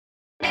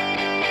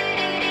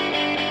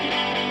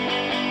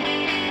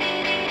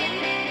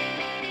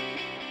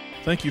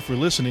Thank you for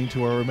listening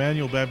to our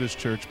Emmanuel Baptist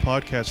Church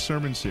podcast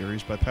sermon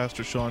series by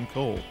Pastor Sean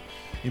Cole.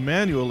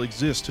 Emmanuel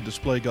exists to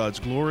display God's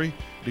glory,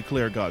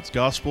 declare God's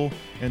gospel,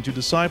 and to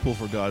disciple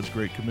for God's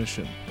Great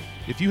Commission.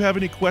 If you have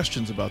any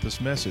questions about this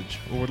message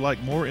or would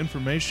like more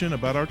information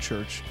about our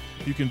church,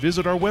 you can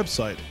visit our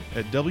website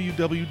at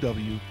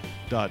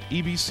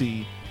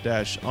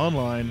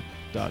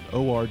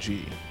www.ebc-online.org.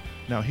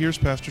 Now here's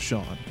Pastor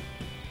Sean.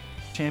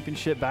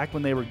 Championship back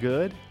when they were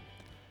good.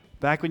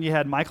 Back when you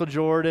had Michael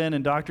Jordan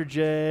and Dr.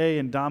 J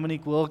and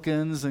Dominique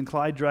Wilkins and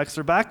Clyde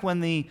Drexler. Back when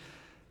the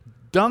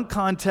dunk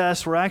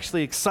contests were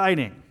actually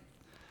exciting.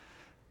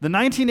 The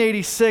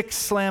 1986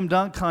 Slam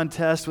Dunk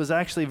Contest was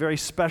actually very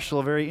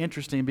special, very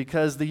interesting,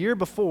 because the year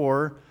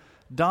before,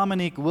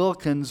 Dominique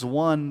Wilkins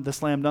won the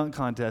Slam Dunk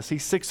Contest.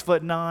 He's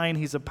 6'9",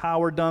 he's a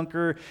power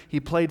dunker, he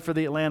played for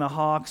the Atlanta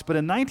Hawks, but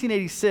in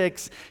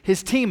 1986,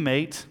 his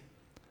teammate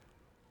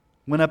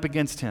went up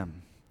against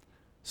him,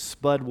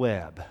 Spud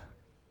Webb.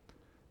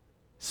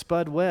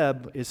 Spud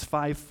Webb is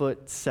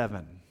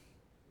 5'7".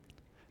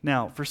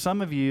 Now, for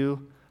some of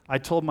you, I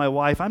told my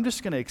wife, I'm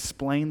just going to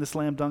explain the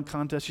slam dunk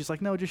contest. She's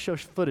like, no, just show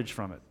footage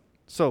from it.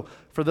 So,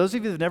 for those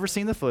of you that have never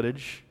seen the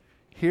footage,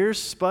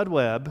 here's Spud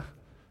Webb,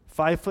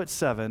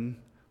 5'7",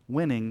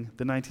 winning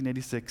the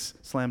 1986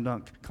 slam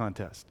dunk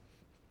contest.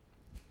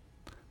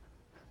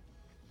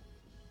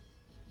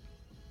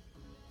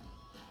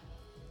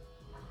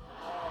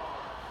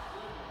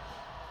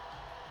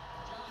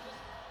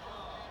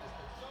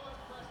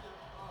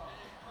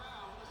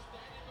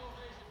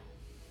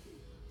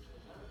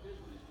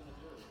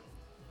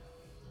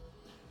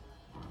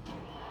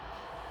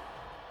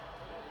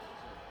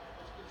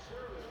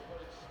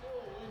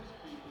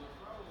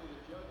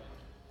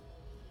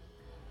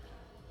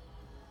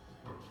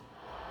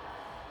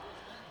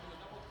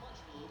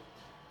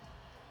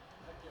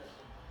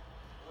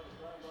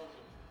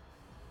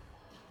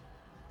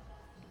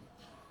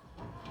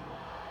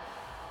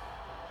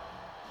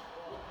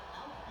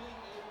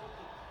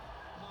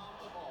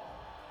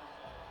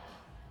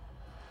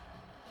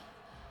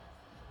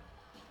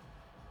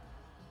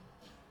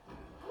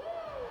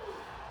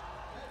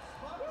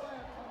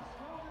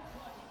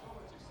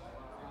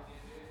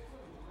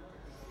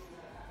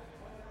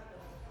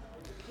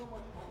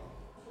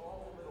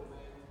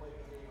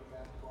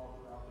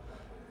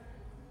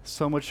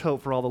 So much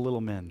hope for all the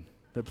little men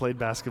that played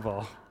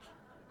basketball.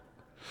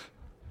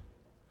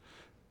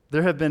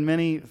 There have been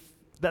many,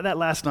 that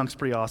last dunk's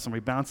pretty awesome. He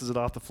bounces it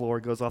off the floor,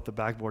 goes off the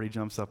backboard, he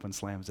jumps up and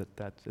slams it.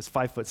 That is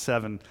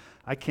 5'7".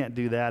 I can't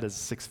do that as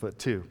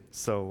 6'2".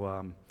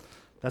 So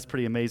that's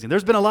pretty amazing.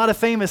 There's been a lot of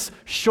famous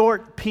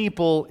short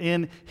people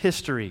in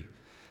history.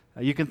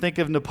 You can think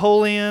of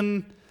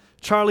Napoleon,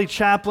 Charlie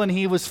Chaplin,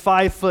 he was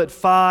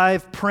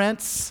 5'5".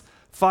 Prince,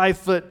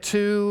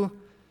 5'2".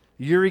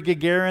 Yuri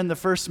Gagarin, the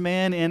first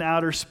man in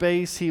outer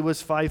space, he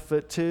was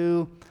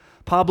 5'2".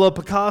 Pablo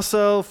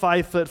Picasso,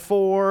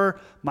 5'4".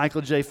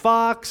 Michael J.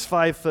 Fox,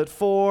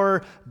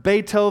 5'4".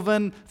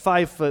 Beethoven,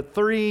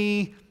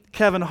 5'3".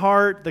 Kevin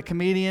Hart, the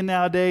comedian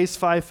nowadays,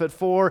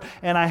 5'4".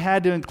 And I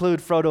had to include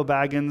Frodo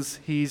Baggins,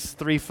 he's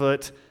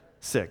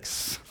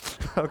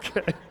 3'6".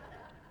 Okay.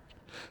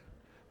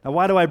 Now,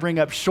 why do I bring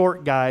up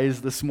short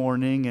guys this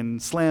morning and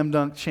slam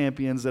dunk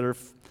champions that are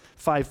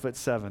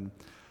 5'7"?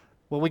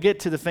 Well, we get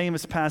to the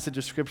famous passage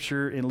of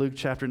Scripture in Luke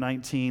chapter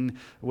 19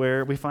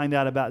 where we find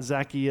out about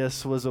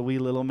Zacchaeus was a wee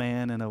little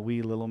man, and a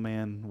wee little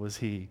man was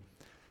he.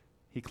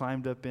 He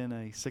climbed up in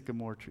a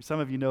sycamore tree. Some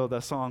of you know the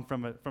song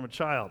from a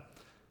child.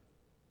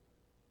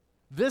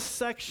 This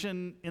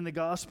section in the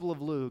Gospel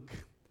of Luke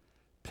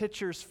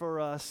pictures for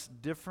us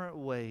different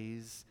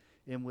ways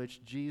in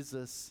which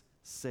Jesus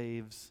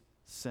saves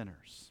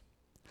sinners.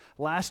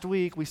 Last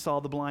week we saw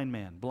the blind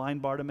man,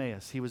 blind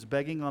Bartimaeus. He was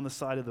begging on the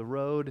side of the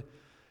road.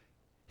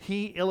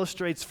 He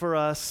illustrates for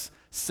us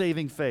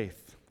saving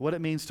faith, what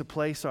it means to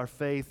place our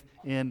faith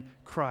in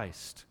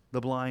Christ, the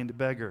blind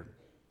beggar.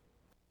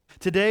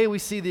 Today we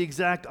see the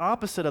exact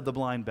opposite of the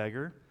blind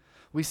beggar.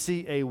 We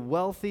see a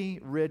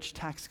wealthy, rich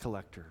tax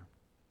collector.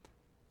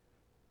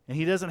 And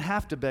he doesn't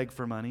have to beg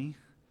for money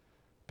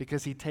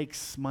because he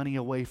takes money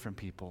away from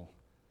people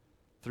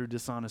through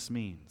dishonest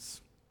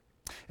means.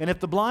 And if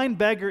the blind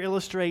beggar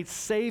illustrates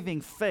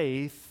saving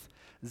faith,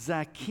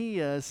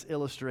 Zacchaeus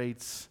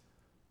illustrates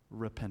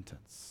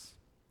repentance.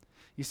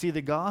 You see,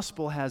 the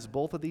gospel has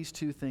both of these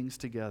two things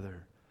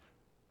together,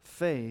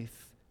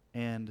 faith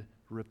and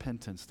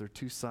repentance. They're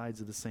two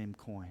sides of the same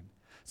coin.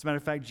 As a matter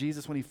of fact,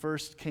 Jesus, when he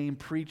first came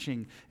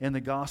preaching in the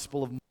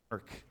Gospel of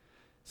Mark,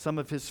 some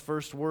of his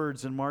first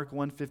words in Mark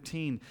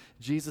 1:15,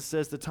 Jesus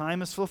says, "The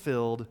time is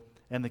fulfilled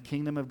and the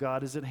kingdom of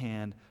God is at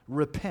hand.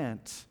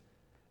 Repent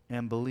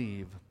and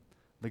believe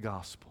the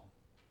gospel."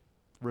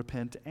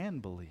 Repent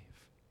and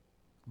believe.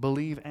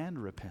 Believe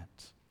and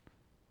repent.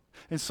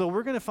 And so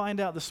we're going to find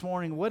out this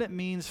morning what it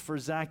means for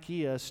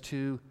Zacchaeus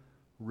to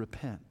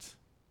repent.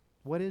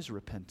 What is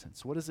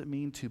repentance? What does it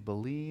mean to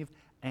believe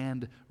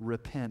and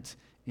repent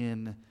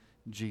in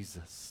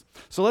Jesus?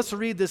 So let's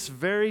read this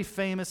very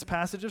famous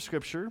passage of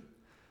Scripture,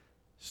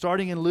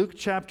 starting in Luke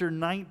chapter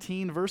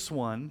 19, verse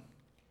 1.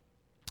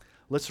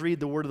 Let's read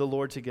the word of the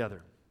Lord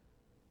together.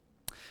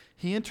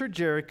 He entered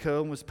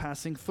Jericho and was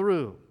passing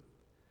through.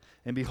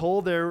 And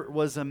behold, there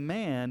was a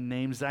man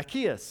named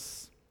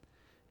Zacchaeus.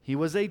 He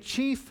was a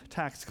chief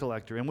tax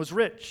collector and was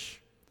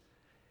rich.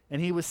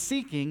 And he was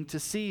seeking to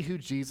see who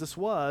Jesus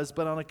was,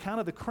 but on account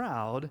of the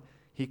crowd,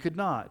 he could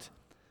not,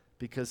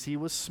 because he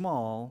was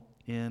small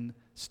in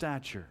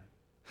stature.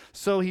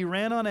 So he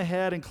ran on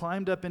ahead and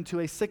climbed up into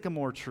a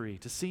sycamore tree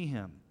to see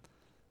him,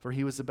 for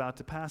he was about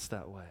to pass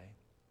that way.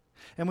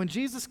 And when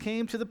Jesus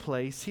came to the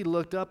place, he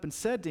looked up and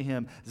said to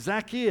him,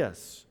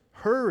 Zacchaeus,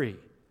 hurry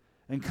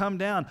and come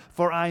down,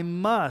 for I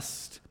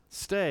must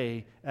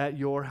stay at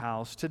your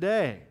house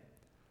today.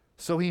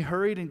 So he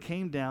hurried and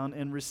came down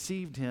and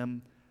received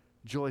him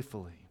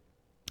joyfully.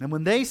 And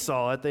when they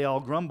saw it, they all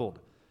grumbled.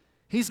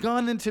 He's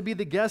gone in to be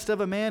the guest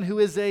of a man who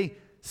is a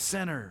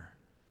sinner.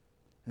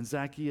 And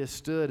Zacchaeus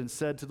stood and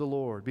said to the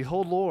Lord,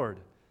 Behold, Lord,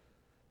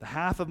 the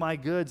half of my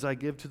goods I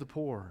give to the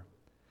poor.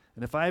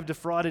 And if I have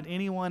defrauded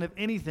anyone of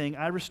anything,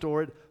 I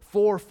restore it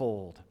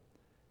fourfold.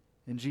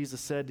 And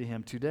Jesus said to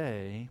him,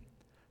 Today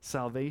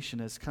salvation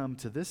has come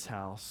to this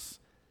house,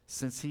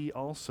 since he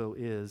also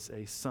is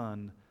a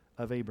son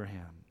of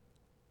Abraham.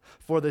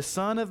 For the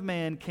Son of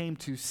Man came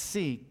to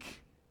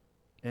seek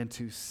and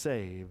to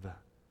save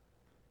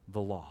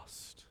the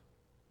lost.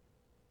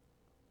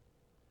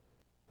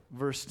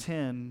 Verse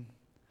 10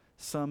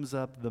 sums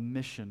up the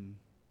mission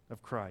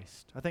of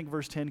Christ. I think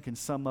verse 10 can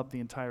sum up the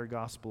entire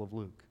Gospel of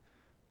Luke.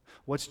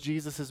 What's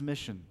Jesus'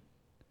 mission?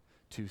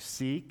 To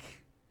seek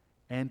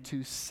and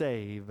to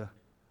save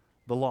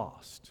the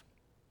lost.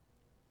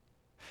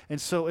 And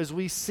so as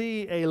we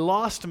see a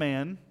lost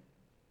man,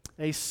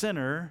 a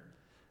sinner,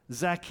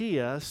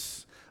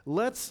 Zacchaeus,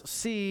 let's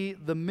see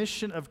the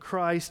mission of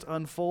Christ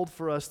unfold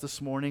for us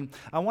this morning.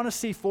 I want to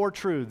see 4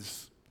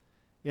 truths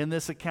in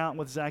this account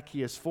with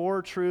Zacchaeus.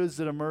 4 truths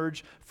that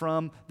emerge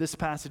from this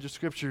passage of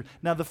Scripture.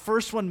 Now, the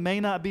first one may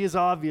not be as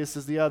obvious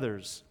as the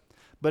others,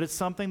 but it's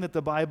something that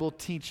the Bible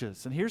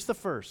teaches. And here's the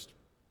first.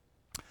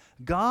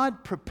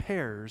 God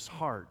prepares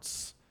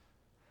hearts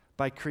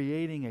by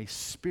creating a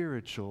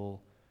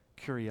spiritual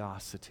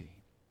curiosity.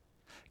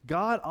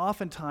 God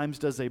oftentimes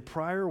does a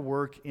prior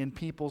work in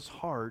people's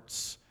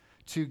hearts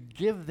to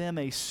give them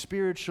a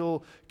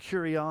spiritual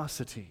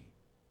curiosity.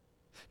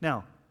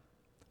 Now,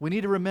 we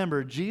need to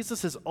remember,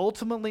 Jesus is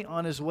ultimately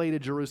on his way to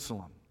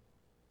Jerusalem.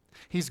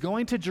 He's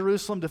going to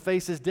Jerusalem to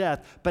face his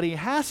death, but he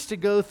has to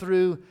go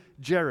through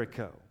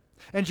Jericho.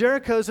 And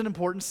Jericho is an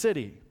important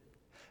city.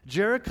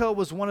 Jericho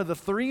was one of the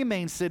 3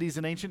 main cities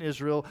in ancient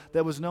Israel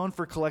that was known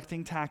for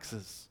collecting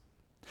taxes.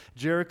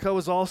 Jericho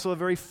was also a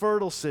very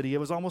fertile city. It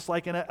was almost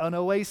like an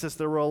oasis.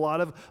 There were a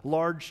lot of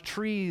large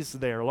trees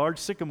there, large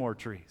sycamore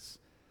trees.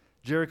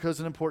 Jericho is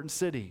an important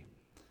city.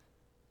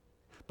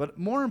 But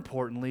more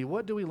importantly,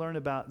 what do we learn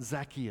about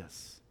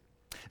Zacchaeus?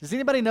 Does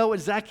anybody know what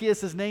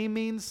Zacchaeus' name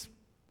means?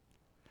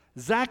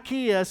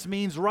 Zacchaeus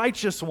means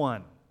righteous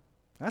one.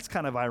 That's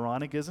kind of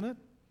ironic, isn't it?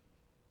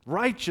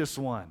 Righteous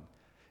one.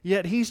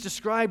 Yet he's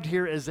described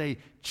here as a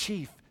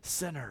chief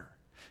sinner.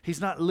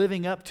 He's not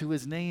living up to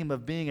his name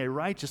of being a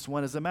righteous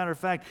one. As a matter of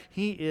fact,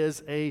 he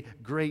is a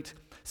great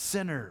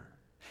sinner.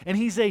 And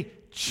he's a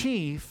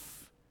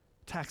chief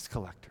tax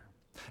collector.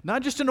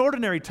 Not just an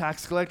ordinary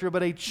tax collector,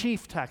 but a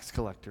chief tax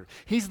collector.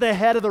 He's the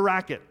head of the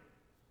racket.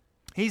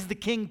 He's the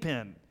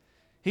kingpin.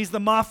 He's the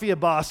mafia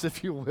boss,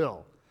 if you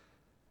will.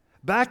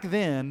 Back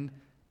then,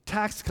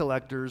 tax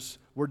collectors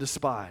were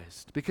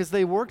despised because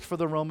they worked for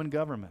the Roman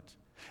government.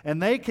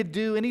 And they could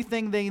do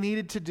anything they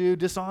needed to do,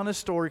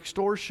 dishonest or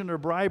extortion or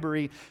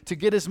bribery, to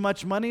get as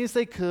much money as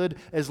they could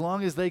as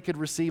long as they could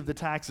receive the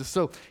taxes.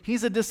 So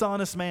he's a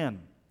dishonest man.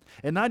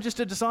 And not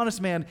just a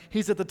dishonest man,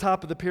 he's at the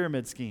top of the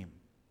pyramid scheme.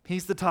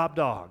 He's the top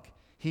dog.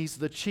 He's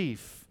the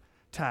chief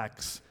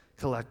tax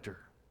collector.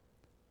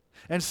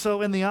 And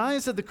so in the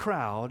eyes of the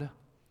crowd,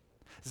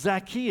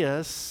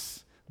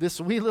 Zacchaeus, this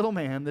wee little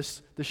man,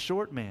 this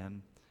short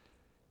man,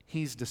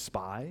 he's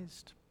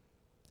despised,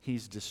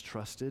 he's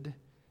distrusted,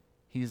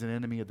 he's an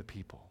enemy of the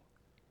people.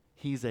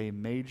 He's a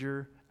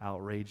major,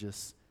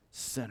 outrageous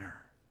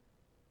sinner.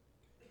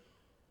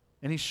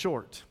 And he's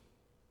short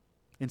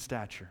in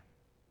stature.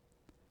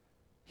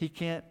 He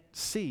can't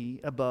see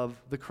above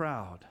the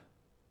crowd.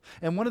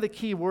 And one of the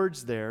key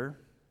words there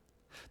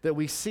that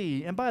we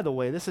see, and by the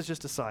way, this is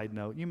just a side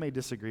note. You may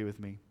disagree with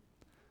me.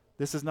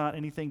 This is not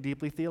anything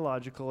deeply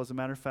theological. As a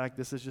matter of fact,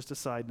 this is just a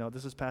side note.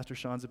 This is Pastor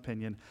Sean's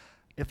opinion.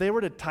 If they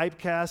were to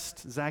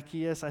typecast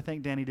Zacchaeus, I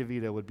think Danny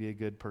DeVito would be a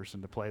good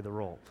person to play the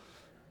role.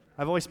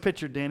 I've always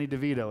pictured Danny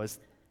DeVito as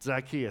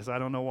Zacchaeus. I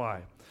don't know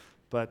why.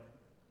 But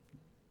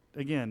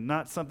again,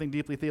 not something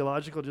deeply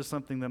theological, just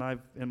something that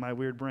in my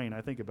weird brain,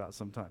 I think about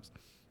sometimes.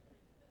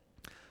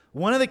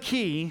 One of the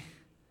key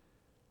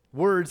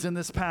words in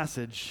this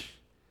passage,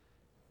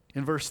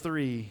 in verse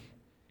 3,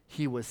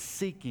 he was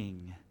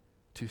seeking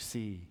to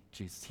see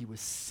Jesus. He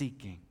was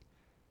seeking.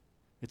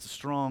 It's a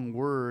strong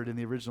word in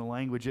the original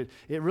language. It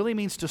really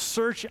means to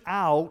search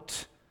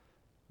out,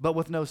 but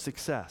with no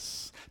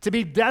success. To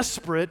be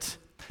desperate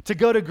to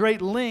go to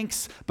great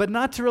lengths, but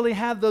not to really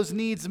have those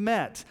needs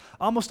met.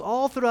 Almost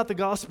all throughout the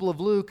Gospel of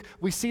Luke,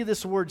 we see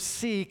this word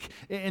seek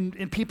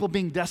in people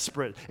being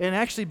desperate and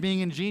actually being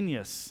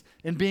ingenious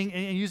and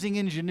using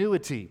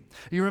ingenuity.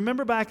 You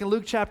remember back in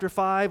Luke chapter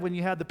 5 when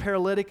you had the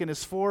paralytic and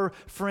his 4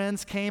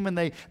 friends came and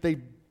they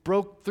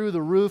broke through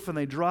the roof and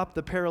they dropped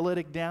the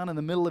paralytic down in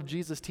the middle of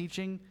Jesus'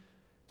 teaching?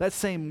 That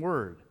same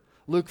word.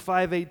 Luke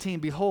 5:18,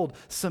 behold,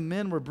 some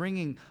men were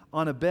bringing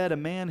on a bed a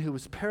man who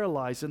was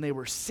paralyzed, and they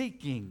were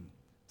seeking,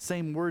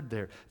 same word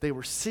there, they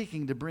were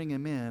seeking to bring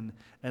him in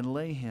and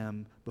lay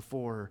him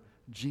before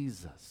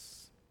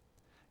Jesus.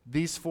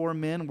 These 4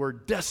 men were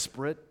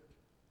desperate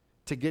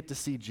to get to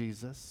see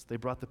Jesus. They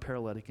brought the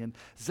paralytic in.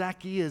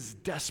 Zacchaeus is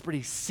desperate.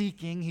 He's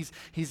seeking.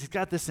 He's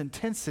got this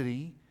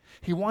intensity.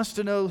 He wants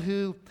to know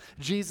who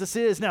Jesus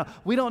is. Now,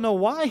 we don't know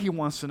why he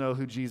wants to know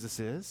who Jesus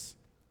is.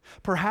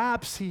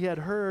 Perhaps he had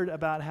heard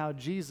about how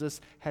Jesus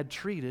had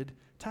treated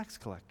tax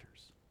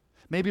collectors.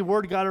 Maybe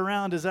word got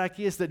around to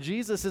Zacchaeus that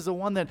Jesus is the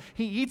one that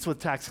he eats with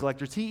tax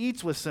collectors. He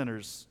eats with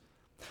sinners.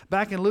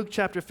 Back in Luke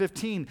chapter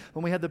 15,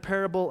 when we had the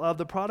parable of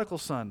the prodigal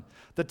son,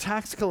 the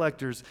tax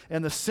collectors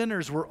and the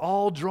sinners were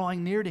all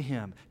drawing near to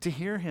him to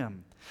hear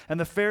him. And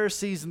the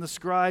Pharisees and the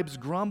scribes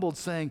grumbled,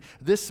 saying,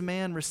 "This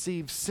man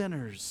receives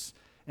sinners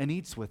and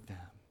eats with them."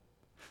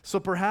 So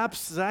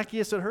perhaps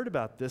Zacchaeus had heard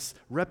about this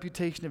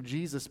reputation of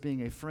Jesus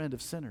being a friend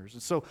of sinners.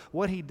 And so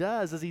what he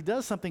does is he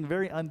does something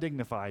very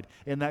undignified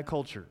in that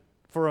culture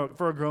for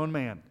a grown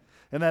man.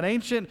 In that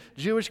ancient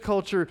Jewish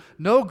culture,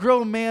 no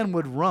grown man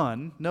would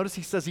run. Notice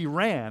he says he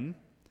ran.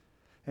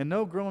 And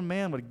no grown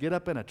man would get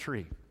up in a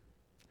tree.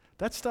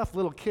 That's stuff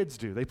little kids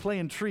do. They play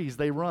in trees,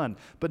 they run.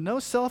 But no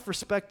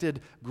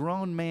self-respected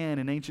grown man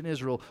in ancient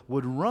Israel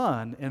would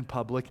run in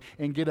public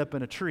and get up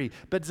in a tree.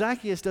 But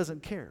Zacchaeus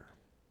doesn't care.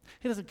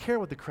 He doesn't care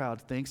what the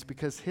crowd thinks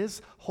because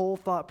his whole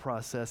thought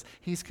process,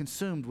 he's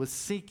consumed with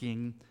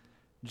seeking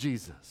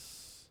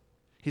Jesus.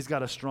 He's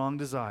got a strong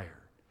desire.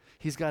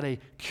 He's got a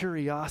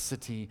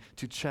curiosity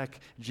to check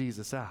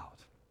Jesus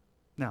out.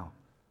 Now,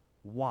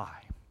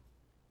 why?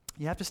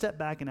 You have to step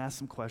back and ask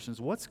some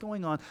questions. What's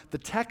going on? The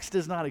text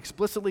does not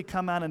explicitly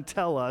come out and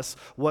tell us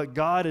what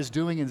God is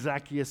doing in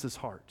Zacchaeus'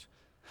 heart.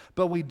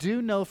 But we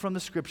do know from the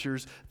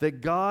Scriptures that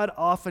God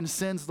often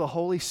sends the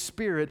Holy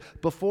Spirit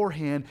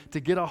beforehand to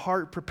get a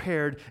heart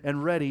prepared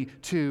and ready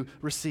to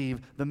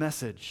receive the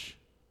message.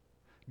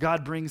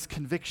 God brings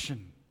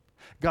conviction.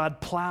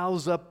 God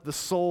plows up the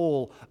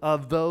soul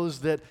of those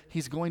that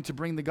he's going to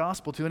bring the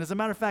gospel to. And as a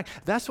matter of fact,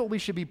 that's what we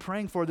should be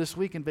praying for this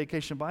week in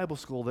Vacation Bible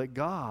School, that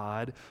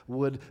God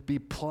would be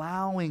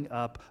plowing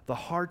up the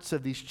hearts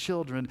of these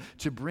children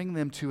to bring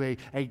them to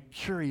a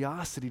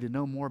curiosity to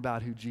know more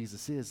about who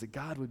Jesus is, that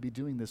God would be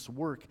doing this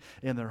work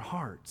in their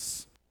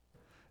hearts.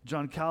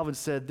 John Calvin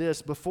said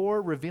this, before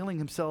revealing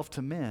himself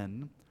to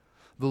men,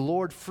 the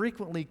Lord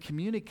frequently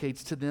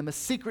communicates to them a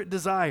secret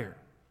desire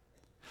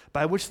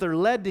by which they're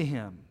led to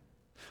him,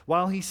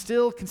 while he's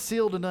still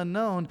concealed and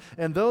unknown,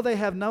 and though they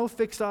have no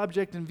fixed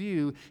object in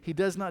view, he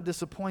does not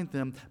disappoint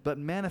them, but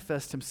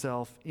manifests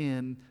himself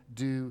in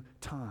due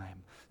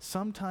time.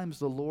 Sometimes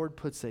the Lord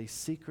puts a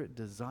secret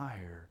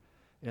desire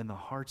in the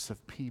hearts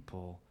of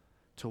people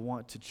to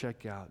want to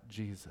check out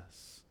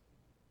Jesus,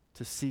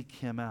 to seek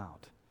him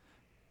out.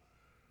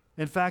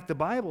 In fact, the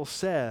Bible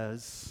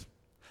says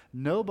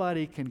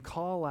nobody can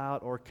call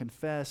out or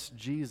confess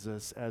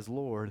Jesus as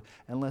Lord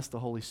unless the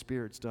Holy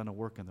Spirit's done a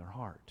work in their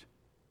heart.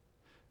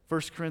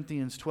 1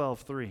 Corinthians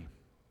 12:3.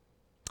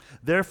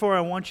 Therefore,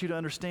 I want you to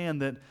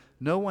understand that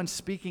no one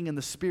speaking in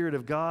the Spirit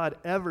of God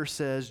ever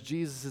says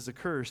Jesus is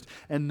accursed,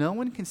 and no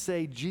one can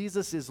say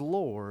Jesus is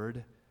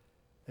Lord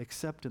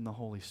except in the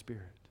Holy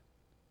Spirit.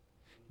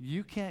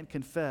 You can't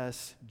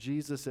confess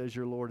Jesus as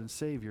your Lord and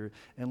Savior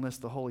unless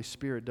the Holy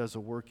Spirit does a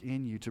work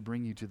in you to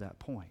bring you to that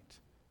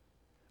point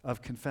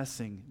of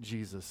confessing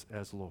Jesus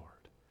as Lord.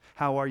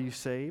 How are you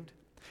saved?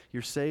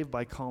 You're saved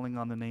by calling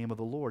on the name of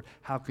the Lord.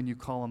 How can you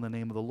call on the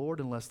name of the Lord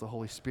unless the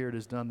Holy Spirit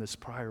has done this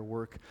prior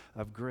work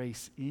of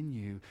grace in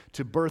you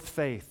to birth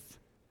faith,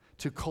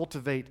 to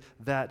cultivate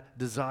that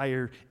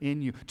desire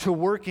in you, to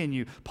work in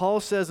you? Paul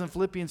says in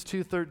Philippians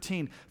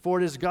 2:13, for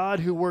it is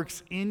God who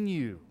works in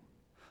you,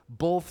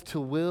 both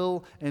to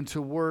will and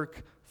to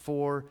work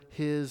for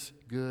his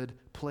good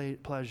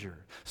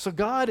pleasure. So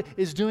God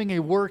is doing a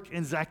work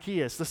in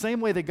Zacchaeus, the same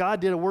way that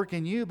God did a work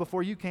in you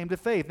before you came to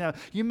faith. Now,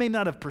 you may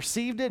not have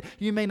perceived it,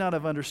 you may not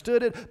have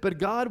understood it, but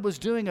God was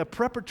doing a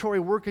preparatory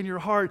work in your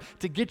heart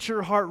to get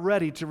your heart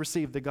ready to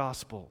receive the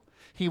gospel.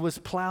 He was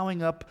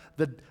plowing up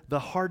the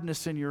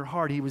hardness in your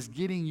heart. He was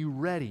getting you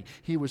ready.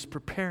 He was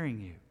preparing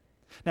you.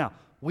 Now,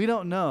 we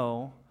don't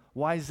know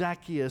why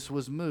Zacchaeus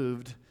was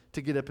moved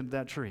to get up into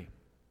that tree.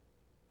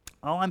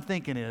 All I'm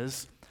thinking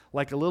is,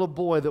 like a little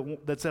boy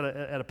that's at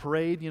a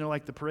parade,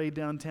 like the parade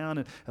downtown,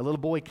 and a little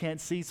boy can't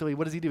see, so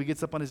what does he do? He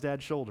gets up on his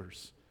dad's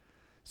shoulders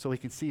so he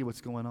can see what's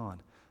going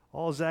on.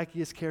 All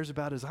Zacchaeus cares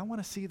about is, I want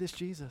to see this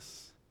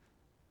Jesus.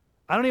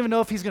 I don't even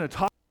know if he's going to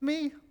talk to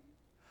me.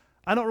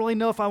 I don't really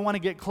know if I want to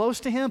get close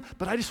to him,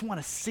 but I just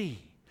want to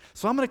see.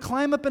 So I'm going to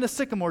climb up in a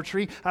sycamore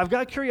tree. I've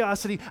got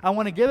curiosity. I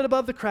want to get it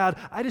above the crowd.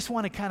 I just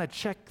want to kind of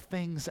check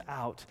things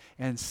out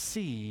and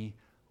see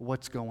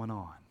what's going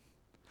on.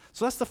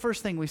 So that's the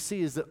first thing we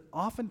see, is that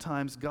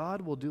oftentimes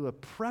God will do a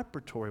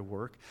preparatory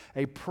work,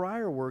 a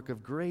prior work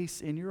of grace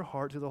in your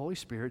heart through the Holy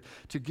Spirit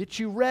to get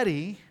you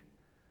ready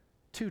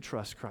to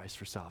trust Christ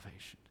for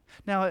salvation.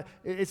 Now,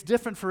 it's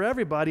different for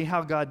everybody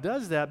how God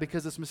does that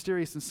because it's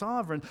mysterious and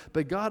sovereign,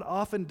 but God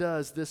often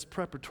does this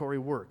preparatory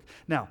work.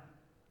 Now,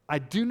 I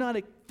do not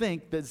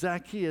think that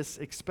Zacchaeus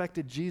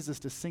expected Jesus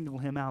to single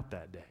him out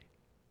that day.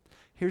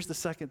 Here's the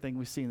second thing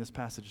we see in this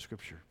passage of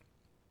Scripture.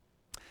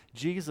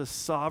 Jesus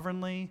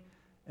sovereignly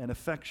and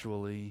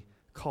effectually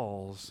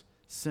calls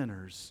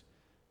sinners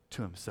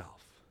to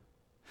himself.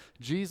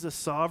 Jesus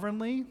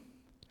sovereignly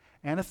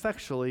and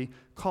effectually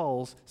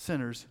calls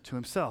sinners to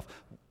himself.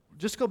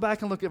 Just go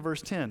back and look at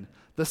verse 10.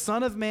 The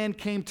Son of Man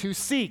came to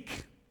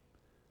seek.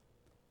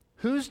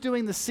 Who's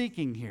doing the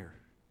seeking here?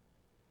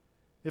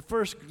 At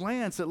first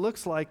glance, it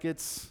looks like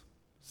it's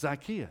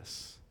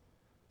Zacchaeus.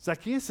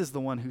 Zacchaeus is the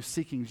one who's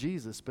seeking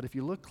Jesus, but if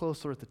you look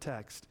closer at the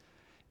text,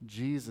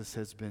 Jesus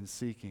has been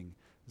seeking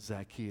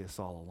Zacchaeus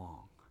all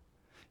along.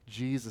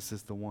 Jesus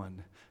is the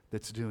one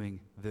that's doing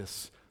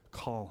this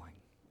calling.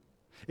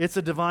 It's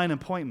a divine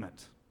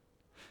appointment.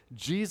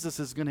 Jesus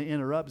is going to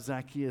interrupt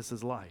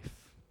Zacchaeus' life.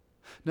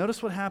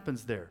 Notice what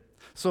happens there.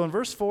 So in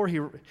verse 4,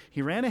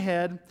 he ran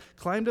ahead,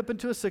 climbed up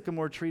into a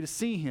sycamore tree to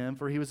see him,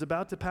 for he was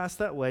about to pass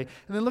that way.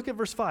 And then look at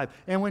verse 5.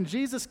 And when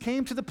Jesus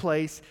came to the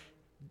place,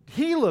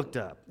 he looked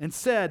up and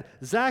said,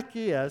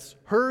 Zacchaeus,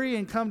 hurry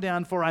and come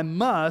down, for I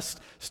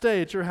must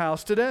stay at your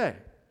house today.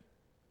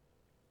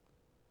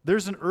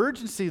 There's an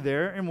urgency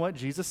there in what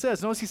Jesus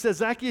says. Notice he says,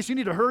 Zacchaeus, you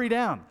need to hurry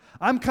down.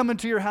 I'm coming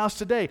to your house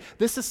today.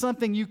 This is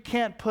something you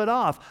can't put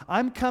off.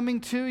 I'm coming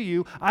to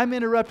you. I'm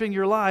interrupting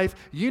your life.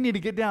 You need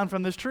to get down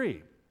from this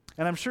tree.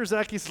 And I'm sure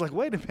Zacchaeus is like,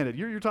 wait a minute,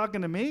 you're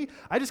talking to me?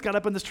 I just got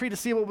up in this tree to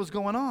see what was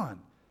going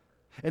on.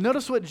 And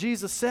notice what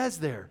Jesus says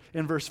there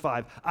in verse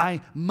 5.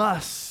 I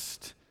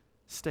must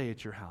stay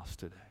at your house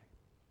today.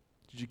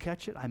 Did you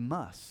catch it? I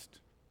must.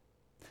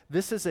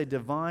 This is a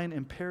divine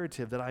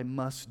imperative that I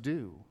must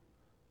do.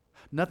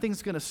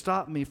 Nothing's going to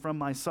stop me from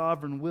my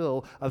sovereign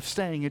will of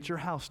staying at your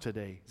house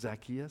today,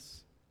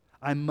 Zacchaeus.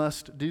 I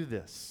must do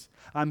this.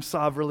 I'm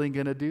sovereignly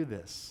going to do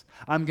this.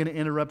 I'm going to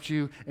interrupt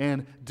you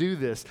and do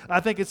this. I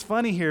think it's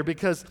funny here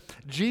because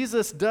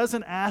Jesus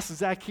doesn't ask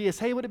Zacchaeus,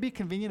 hey, would it be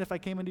convenient if I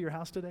came into your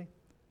house today?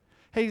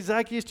 Hey,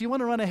 Zacchaeus, do you want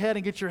to run ahead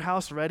and get your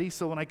house ready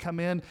so when I come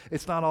in,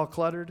 it's not all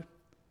cluttered?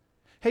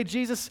 Hey,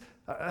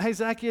 hey,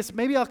 Zacchaeus,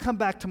 maybe I'll come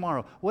back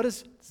tomorrow. What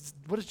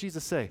does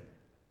Jesus say?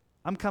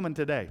 I'm coming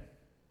today.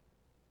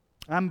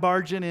 I'm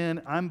barging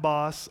in. I'm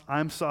boss.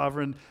 I'm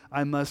sovereign.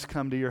 I must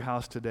come to your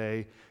house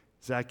today.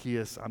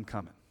 Zacchaeus, I'm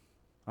coming.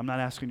 I'm not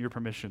asking your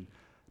permission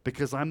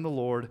because I'm the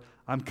Lord.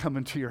 I'm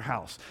coming to your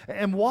house.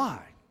 And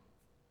why?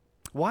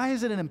 Why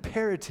is it an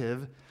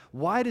imperative?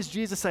 Why does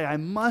Jesus say, I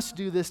must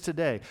do this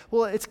today?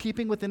 Well, it's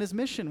keeping within his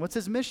mission. What's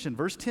his mission?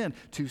 Verse 10,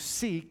 to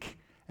seek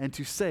and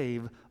to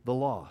save the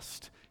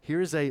lost.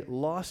 Here's a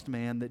lost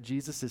man that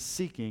Jesus is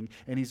seeking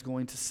and he's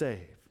going to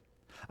save.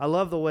 I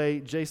love the way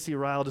J.C.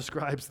 Ryle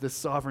describes this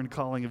sovereign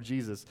calling of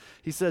Jesus.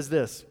 He says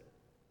this,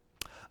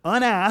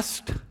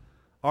 unasked,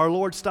 our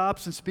Lord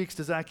stops and speaks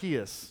to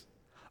Zacchaeus.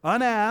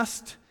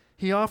 Unasked,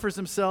 he offers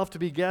himself to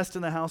be guest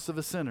in the house of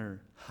a sinner.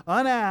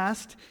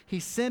 Unasked, he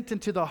sent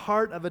into the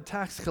heart of a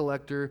tax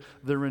collector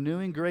the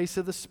renewing grace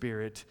of the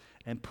Spirit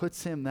and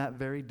puts him that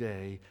very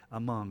day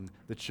among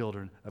the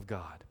children of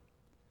God.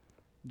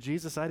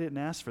 Jesus, I didn't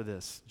ask for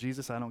this.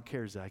 Jesus, I don't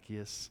care,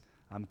 Zacchaeus.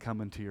 I'm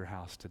coming to your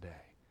house today.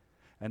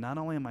 And not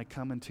only am I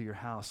coming to your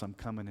house, I'm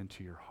coming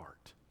into your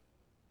heart.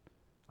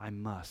 I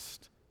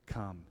must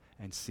come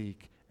and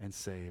seek and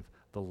save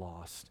the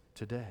lost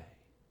today.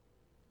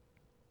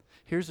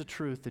 Here's a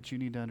truth that you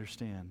need to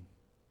understand.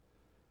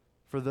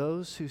 For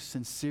those who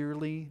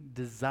sincerely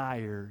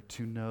desire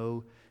to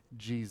know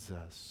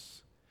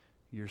Jesus,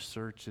 your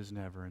search is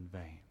never in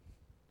vain.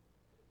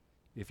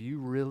 If you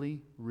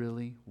really,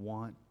 really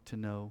want to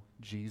know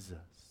Jesus,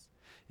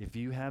 if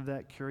you have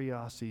that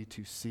curiosity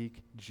to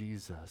seek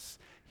Jesus,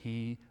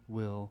 he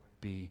will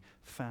be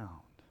found.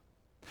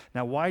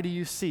 Now, why do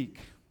you seek?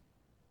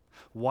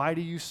 Why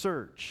do you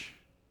search?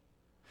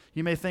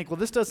 You may think, well,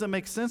 this doesn't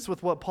make sense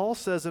with what Paul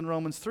says in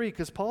Romans 3,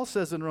 because Paul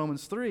says in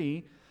Romans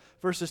 3,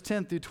 verses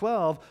 10 through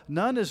 12,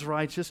 none is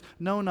righteous,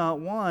 no, not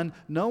one.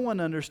 No one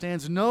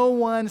understands. No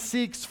one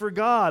seeks for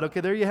God. Okay,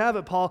 there you have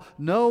it, Paul.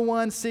 No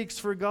one seeks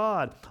for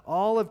God.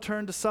 All have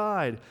turned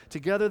aside.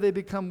 Together they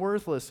become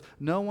worthless.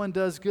 No one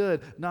does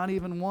good, not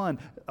even one.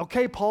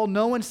 Okay, Paul,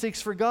 no one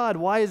seeks for God.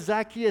 Why is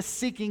Zacchaeus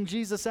seeking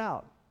Jesus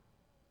out?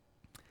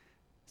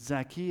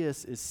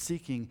 Zacchaeus is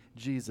seeking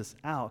Jesus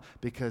out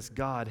because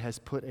God has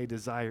put a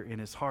desire in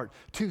his heart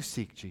to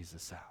seek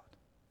Jesus out.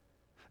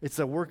 It's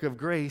a work of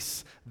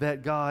grace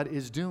that God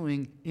is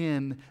doing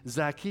in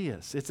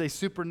Zacchaeus. It's a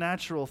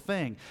supernatural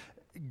thing.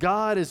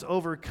 God is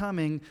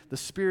overcoming the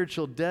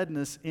spiritual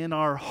deadness in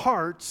our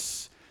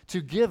hearts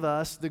to give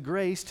us the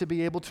grace to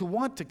be able to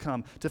want to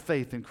come to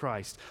faith in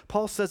Christ.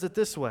 Paul says it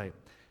this way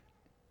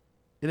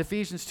in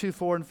Ephesians 2,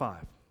 4, and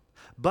 5.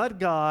 But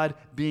God,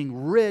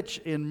 being rich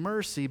in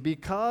mercy,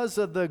 because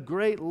of the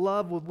great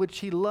love with which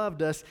He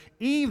loved us,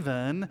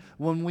 even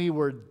when we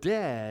were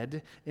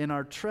dead in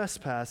our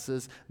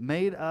trespasses,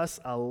 made us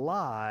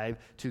alive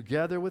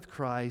together with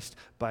Christ.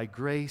 By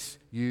grace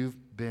you've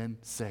been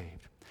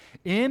saved.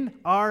 In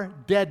our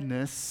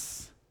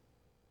deadness,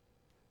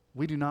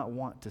 we do not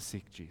want to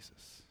seek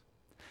Jesus.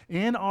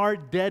 In our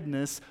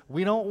deadness,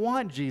 we don't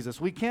want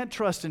Jesus. We can't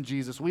trust in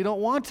Jesus. We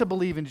don't want to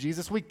believe in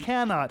Jesus. We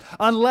cannot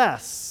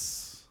unless...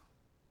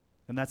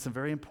 And that's a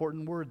very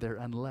important word there,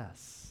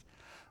 unless.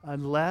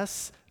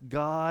 Unless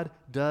God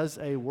does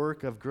a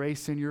work of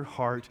grace in your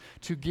heart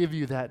to give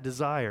you that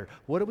desire.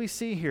 What do we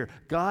see here?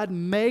 God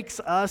makes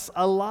us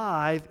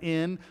alive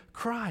in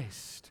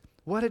Christ.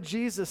 What did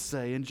Jesus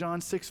say in John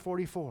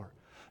 6:44?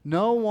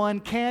 No one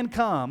can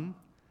come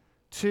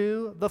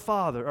to the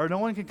Father, or no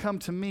one can come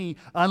to me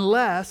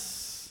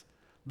unless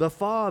the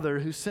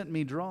Father who sent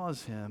me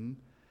draws him,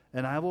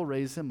 and I will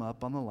raise him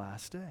up on the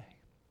last day.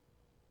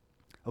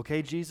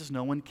 Okay, Jesus,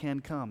 no one can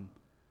come.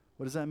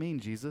 What does that mean,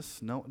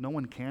 Jesus? No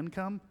one can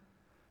come?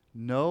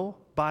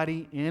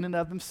 Nobody in and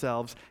of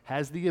themselves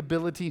has the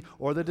ability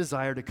or the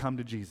desire to come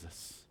to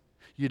Jesus.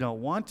 You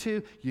don't want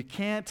to, you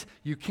can't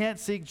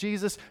seek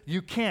Jesus,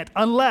 you can't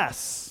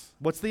unless,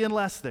 what's the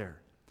unless there?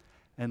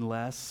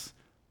 Unless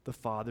the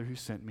Father who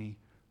sent me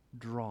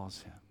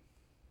draws him.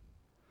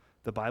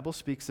 The Bible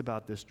speaks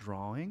about this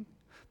drawing.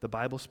 The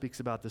Bible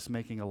speaks about this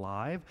making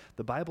alive.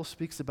 The Bible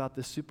speaks about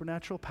this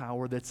supernatural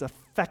power that's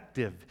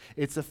effective.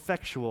 It's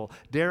effectual.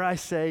 Dare I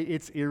say,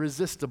 it's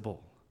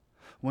irresistible.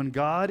 When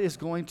God is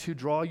going to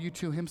draw you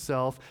to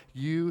Himself,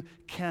 you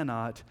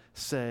cannot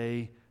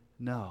say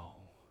no.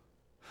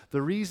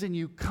 The reason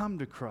you come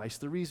to Christ,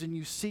 the reason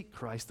you seek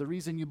Christ, the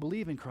reason you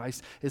believe in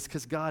Christ is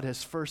because God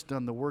has first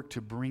done the work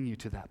to bring you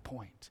to that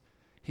point.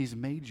 He's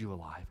made you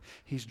alive.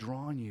 He's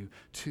drawn you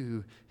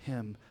to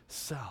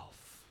Himself.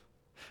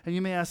 And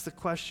you may ask the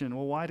question,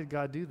 well, why did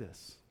God do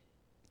this?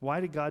 Why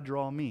did God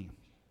draw me?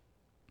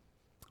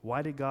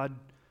 Why did God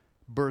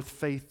birth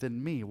faith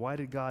in me? Why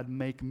did God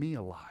make me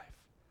alive?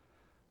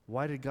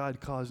 Why did God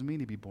cause me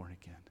to be born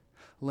again?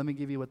 Let me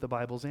give you what the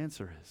Bible's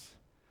answer is.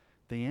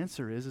 The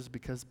answer is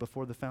because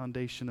before the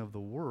foundation of the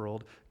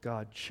world,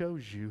 God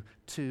chose you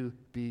to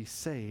be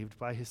saved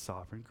by His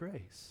sovereign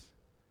grace.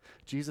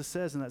 Jesus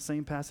says in that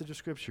same passage of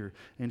Scripture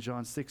in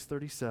John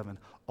 6:37,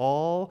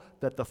 all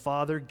that the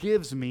Father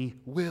gives me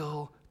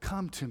will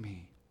come to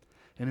me,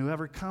 and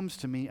whoever comes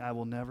to me I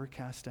will never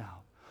cast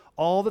out.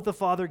 All that the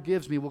Father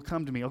gives me will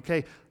come to me.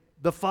 Okay,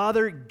 the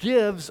Father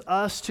gives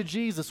us to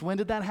Jesus. When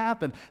did that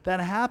happen? That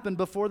happened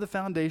before the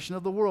foundation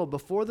of the world.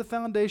 Before the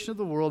foundation of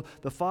the world,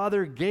 the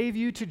Father gave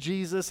you to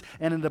Jesus,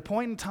 and at a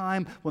point in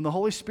time when the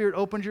Holy Spirit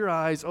opened your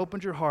eyes,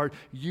 opened your heart,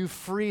 you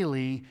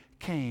freely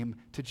came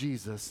to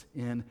Jesus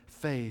in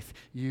faith.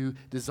 You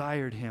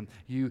desired Him.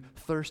 You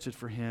thirsted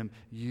for Him.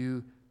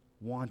 You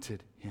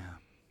wanted Him.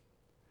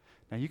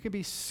 Now, you can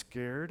be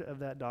scared of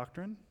that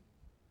doctrine,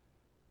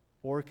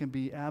 or it can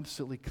be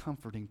absolutely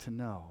comforting to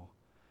know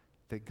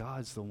that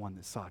God's the one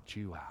that sought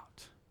you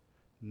out,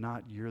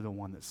 not you're the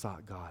one that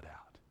sought God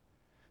out.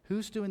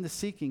 Who's doing the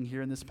seeking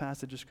here in this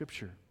passage of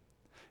Scripture?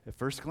 At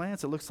first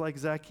glance, it looks like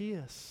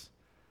Zacchaeus.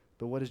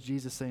 But what does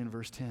Jesus say in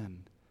verse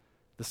 10?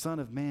 The Son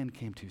of Man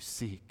came to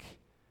seek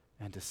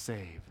and to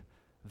save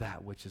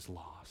that which is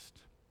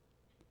lost.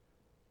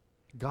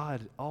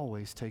 God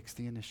always takes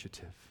the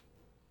initiative.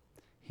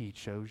 He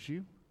chose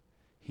you.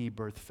 He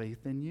birthed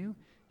faith in you.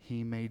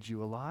 He made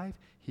you alive.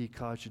 He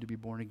caused you to be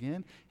born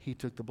again. He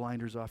took the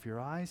blinders off your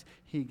eyes.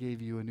 He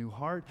gave you a new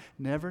heart.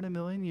 Never in a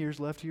million years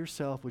left to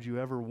yourself would you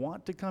ever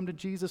want to come to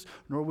Jesus,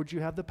 nor would you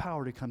have the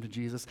power to come to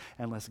Jesus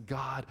unless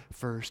God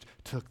first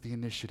took the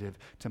initiative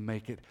to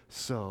make it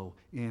so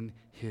in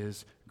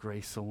His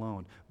grace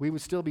alone. We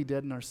would still be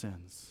dead in our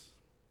sins.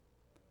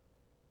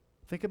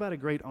 Think about a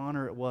great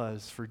honor it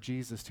was for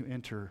Jesus to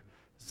enter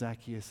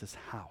Zacchaeus'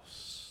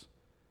 house.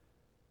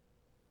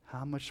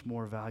 How much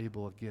more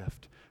valuable a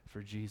gift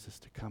for Jesus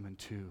to come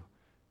into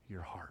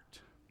your heart.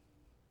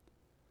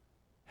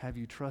 Have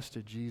you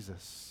trusted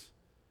Jesus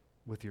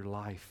with your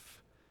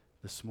life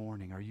this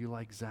morning? Are you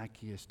like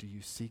Zacchaeus? Do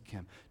you seek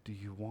Him? Do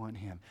you want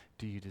Him?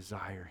 Do you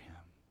desire Him?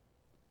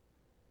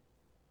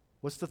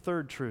 What's the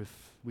third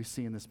truth we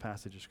see in this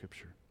passage of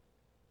Scripture?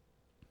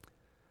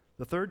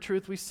 The third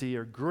truth we see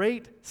are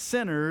great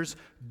sinners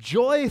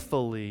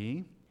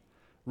joyfully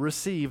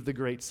receive the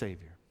great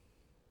Savior.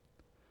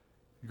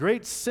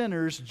 Great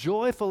sinners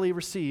joyfully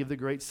receive the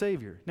great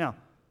Savior. Now,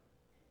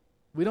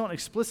 we don't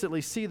explicitly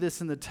see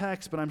this in the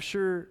text, but I'm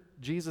sure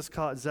Jesus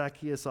caught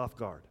Zacchaeus off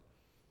guard.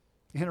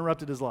 He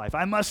interrupted his life.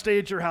 I must stay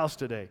at your house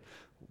today.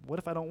 What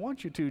if I don't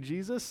want you to,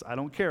 Jesus? I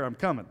don't care. I'm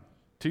coming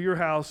to your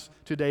house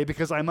today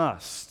because I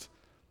must.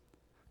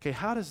 Okay,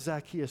 how does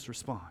Zacchaeus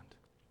respond?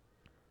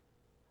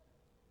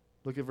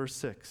 Look at verse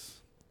 6.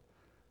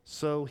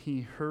 So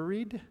he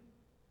hurried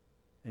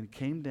and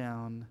came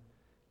down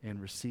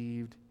and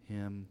received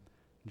him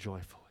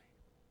joyfully.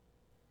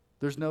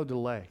 There's no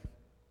delay.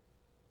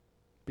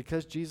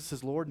 Because Jesus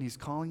is Lord and he's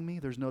calling me,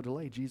 there's no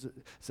delay.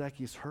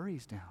 Zacchaeus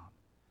hurries down.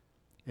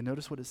 And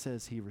notice what it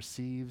says. He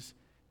receives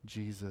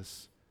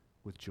Jesus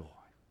with joy.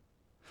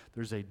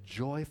 There's a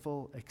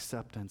joyful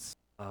acceptance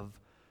of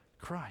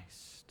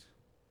Christ.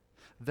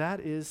 That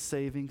is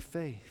saving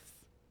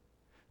faith.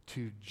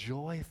 To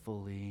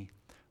joyfully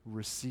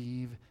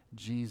receive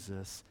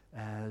Jesus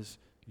as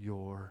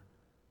your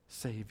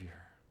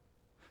Savior.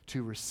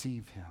 To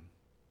receive him.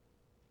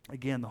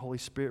 Again, the Holy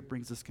Spirit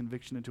brings this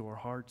conviction into our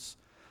hearts.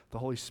 The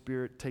Holy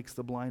Spirit takes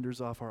the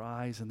blinders off our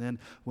eyes, and then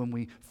when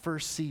we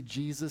first see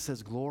Jesus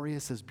as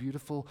glorious, as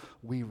beautiful,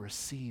 we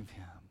receive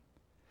him.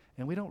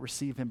 And we don't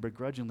receive him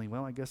begrudgingly.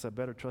 Well, I guess I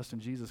better trust in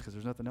Jesus because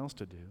there's nothing else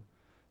to do.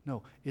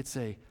 No, it's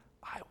I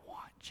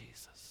want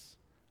Jesus.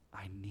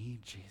 I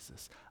need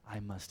Jesus. I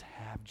must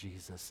have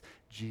Jesus.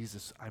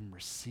 Jesus, I'm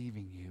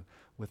receiving you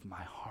with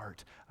my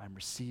heart. I'm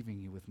receiving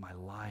you with my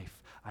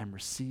life. I'm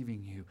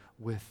receiving you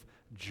with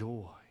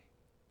joy.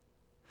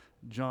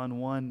 John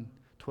 1,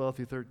 12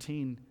 through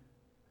 13,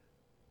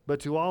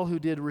 but to all who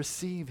did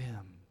receive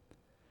him,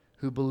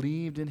 who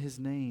believed in his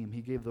name,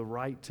 he gave the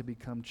right to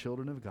become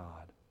children of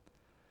God,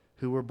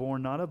 who were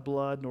born not of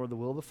blood, nor the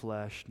will of the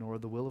flesh, nor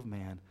the will of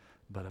man,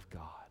 but of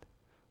God.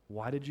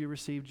 Why did you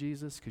receive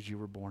Jesus? Because you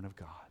were born of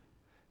God.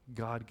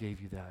 God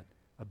gave you that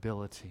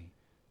ability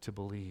to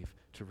believe,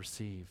 to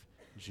receive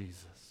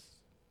Jesus.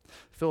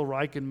 Phil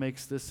Ryken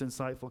makes this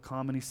insightful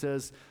comment. He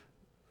says,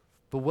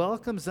 the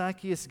welcome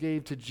Zacchaeus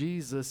gave to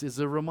Jesus is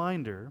a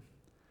reminder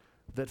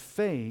that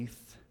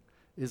faith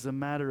is a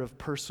matter of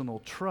personal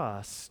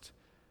trust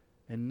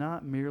and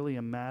not merely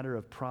a matter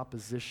of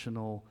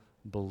propositional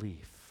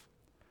belief.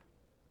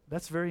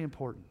 That's very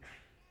important.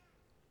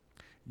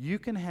 You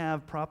can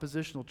have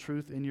propositional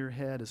truth in your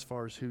head as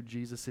far as who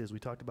Jesus is. We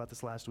talked about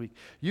this last week.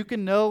 You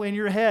can know in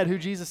your head who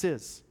Jesus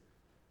is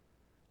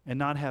and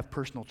not have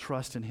personal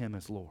trust in him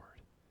as Lord.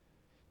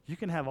 You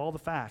can have all the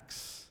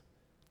facts,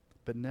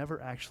 but never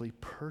actually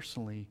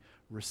personally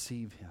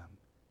receive him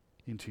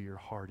into your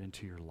heart,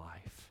 into your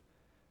life.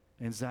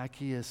 And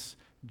Zacchaeus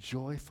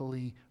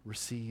joyfully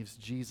receives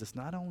Jesus,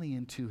 not only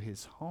into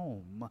his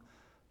home,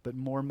 but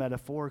more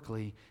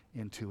metaphorically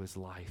into his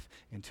life,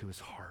 into his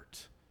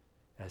heart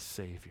as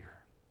Savior.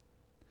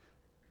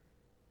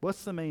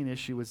 What's the main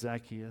issue with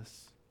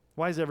Zacchaeus?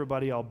 Why has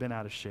everybody all been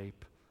out of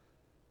shape?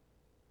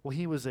 Well,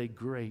 he was a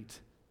great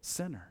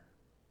sinner.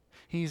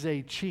 He's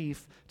a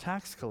chief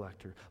tax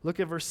collector. Look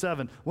at verse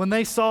 7. When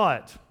they saw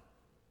it,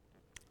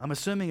 I'm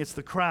assuming it's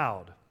the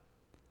crowd.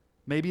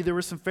 Maybe there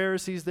were some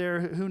Pharisees there,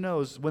 who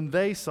knows. When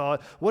they saw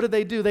it, what did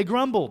they do? They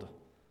grumbled.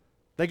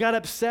 They got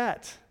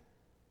upset.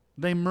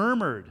 They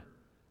murmured.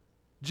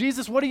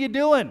 Jesus, what are you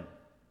doing?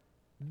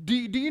 Do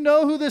you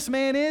know who this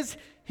man is?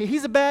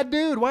 He's a bad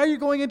dude. Why are you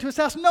going into his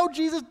house? No,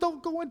 Jesus,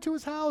 don't go into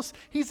his house.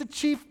 He's a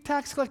chief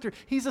tax collector.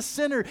 He's a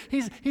sinner.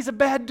 He's a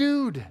bad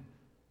dude.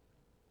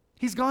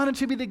 He's gone in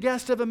to be the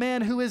guest of a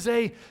man who is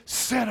a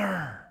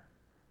sinner.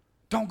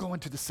 Don't go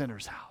into the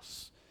sinner's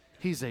house.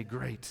 He's a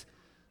great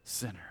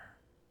sinner.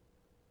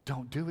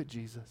 Don't do it,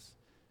 Jesus.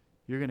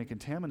 You're going to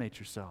contaminate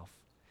yourself.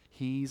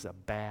 He's a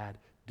bad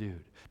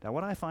dude. Now,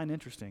 what I find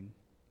interesting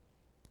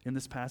in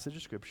this passage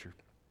of Scripture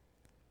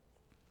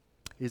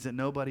is that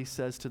nobody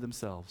says to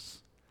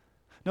themselves,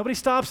 nobody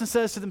stops and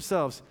says to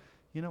themselves,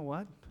 you know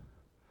what?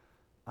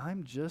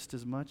 I'm just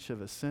as much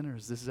of a sinner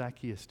as this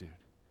Zacchaeus dude.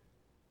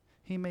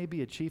 He may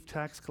be a chief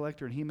tax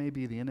collector and he may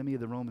be the enemy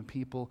of the Roman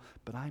people,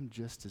 but I'm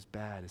just as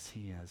bad as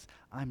he is.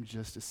 I'm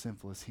just as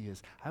sinful as he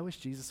is. I wish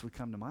Jesus would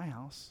come to my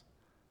house.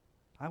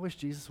 I wish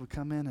Jesus would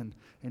come in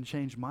and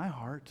change my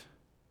heart.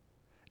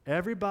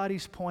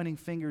 Everybody's pointing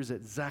fingers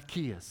at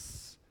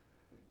Zacchaeus,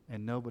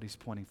 and nobody's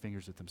pointing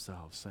fingers at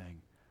themselves,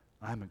 saying,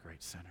 I'm a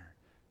great sinner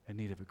in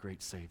need of a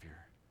great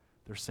Savior.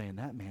 They're saying,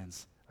 that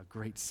man's a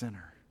great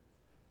sinner.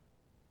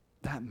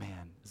 That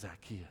man,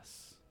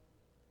 Zacchaeus.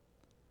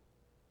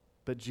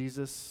 But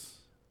Jesus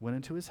went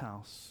into his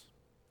house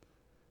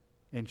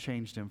and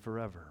changed him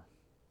forever.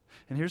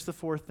 And here's the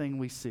fourth thing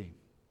we see.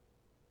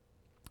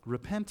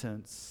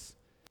 Repentance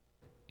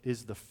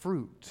is the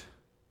fruit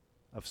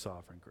of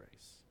sovereign grace.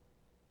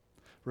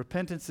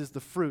 Repentance is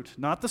the fruit,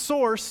 not the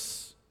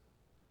source,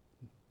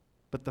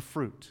 but the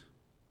fruit.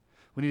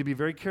 We need to be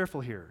very careful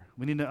here.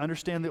 We need to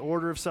understand the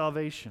order of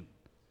salvation,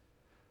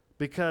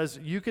 because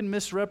you can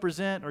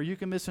misrepresent or you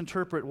can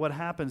misinterpret what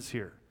happens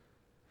here.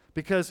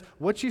 Because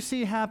what you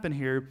see happen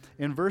here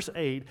in verse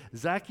 8,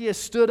 Zacchaeus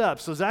stood up.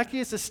 So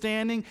Zacchaeus is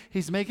standing,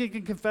 he's making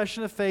a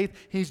confession of faith,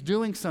 he's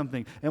doing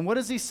something. And what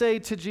does he say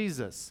to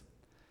Jesus?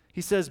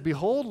 He says,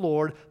 behold,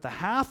 Lord, the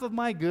half of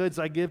my goods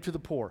I give to the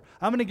poor.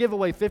 I'm going to give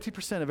away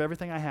 50% of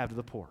everything I have to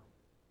the poor.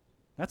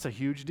 That's a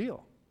huge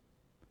deal.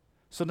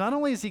 So not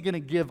only is he going to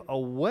give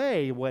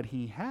away what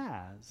he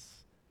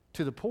has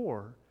to the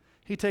poor,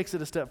 he takes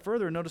it a step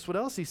further. And notice what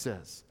else he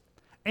says.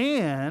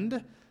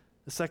 And,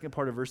 the second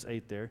part of verse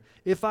 8 there,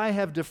 if I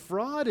have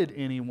defrauded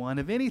anyone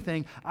of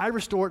anything, I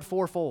restore it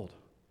fourfold.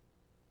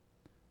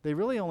 They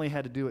really only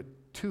had to do it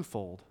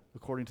twofold,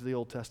 according to the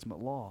Old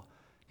Testament law.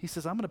 He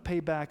says, I'm going to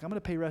pay back, I'm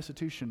going to pay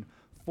restitution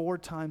 4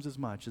 times as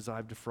much as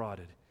I've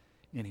defrauded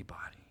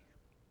anybody.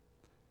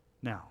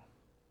 Now,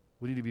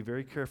 we need to be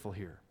very careful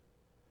here.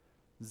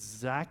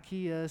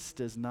 Zacchaeus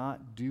does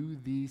not do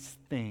these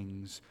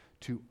things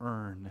to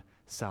earn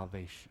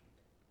salvation.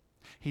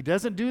 He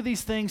doesn't do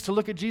these things to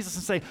look at Jesus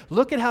and say,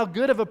 look at how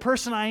good of a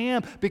person I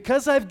am.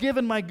 Because I've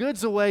given my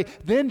goods away,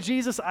 then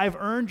Jesus, I've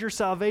earned your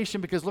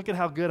salvation because look at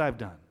how good I've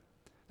done.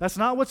 That's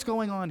not what's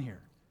going on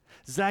here.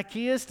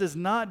 Zacchaeus does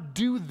not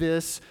do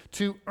this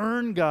to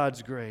earn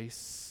God's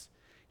grace.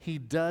 He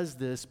does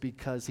this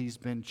because he's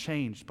been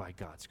changed by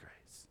God's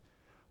grace.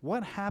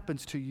 What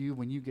happens to you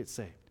when you get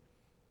saved?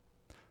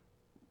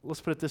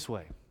 Let's put it this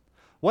way.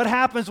 What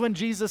happens when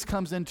Jesus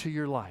comes into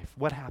your life?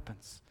 What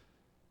happens?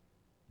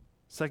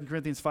 2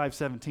 Corinthians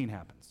 5:17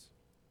 happens.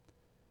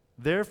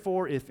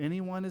 Therefore, if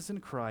anyone is in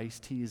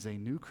Christ, he is a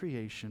new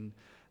creation.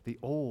 The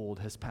old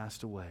has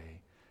passed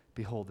away.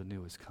 Behold, the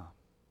new has come.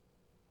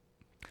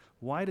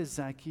 Why does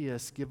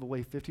Zacchaeus give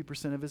away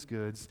 50% of his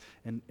goods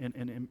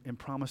and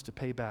promise to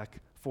pay back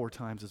 4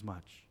 times as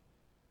much?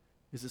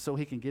 Is it so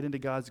he can get into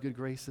God's good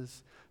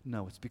graces?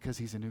 No, it's because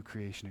he's a new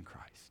creation in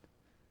Christ.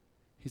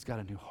 He's got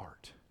a new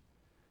heart.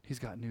 He's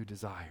got new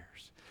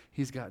desires.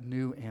 He's got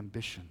new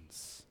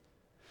ambitions.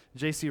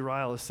 J.C.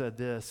 Ryle has said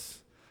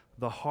this,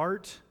 the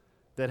heart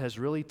that has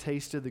really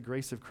tasted the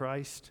grace of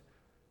Christ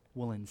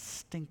will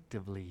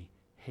instinctively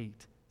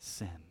hate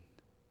sin.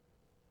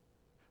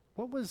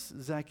 What was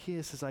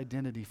Zacchaeus'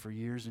 identity for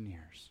years and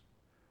years?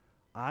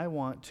 I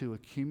want to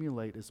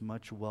accumulate as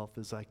much wealth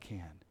as I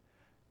can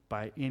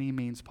by any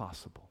means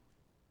possible.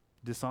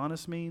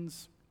 Dishonest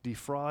means,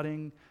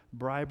 defrauding,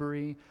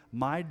 bribery.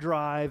 My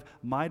drive,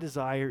 my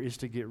desire is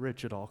to get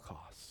rich at all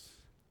costs.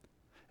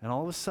 And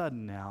all of a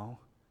sudden now,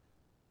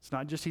 it's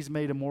not just he's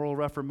made a moral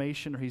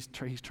reformation or he's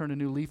turned a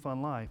new leaf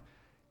on life.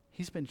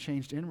 He's been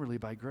changed inwardly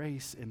by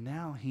grace, and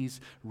now he's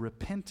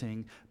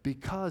repenting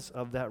because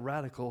of that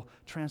radical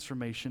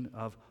transformation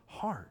of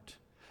heart.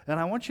 And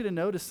I want you to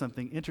notice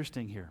something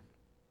interesting here.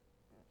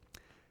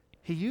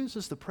 He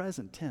uses the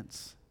present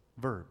tense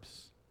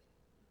verbs.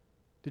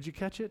 Did you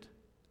catch it?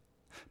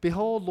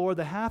 Behold, Lord,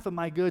 the half of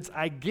my goods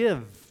I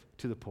give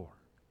to the poor.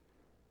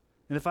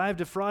 And if I have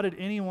defrauded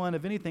anyone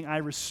of anything, I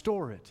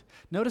restore it.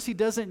 Notice he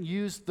doesn't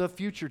use the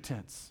future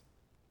tense.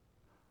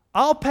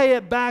 I'll pay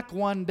it back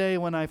one day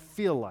when I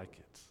feel like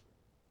it.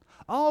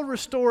 I'll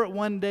restore it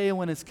one day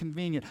when it's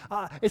convenient.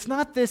 It's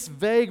not this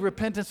vague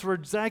repentance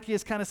where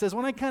Zacchaeus kind of says,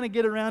 when I kind of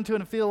get around to it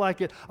and feel like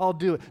it, I'll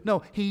do it.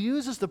 No, he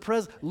uses the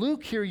present.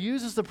 Luke here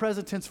uses the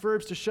present tense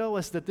verbs to show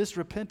us that this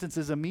repentance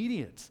is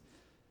immediate.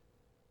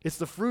 It's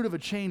the fruit of a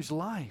changed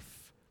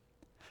life.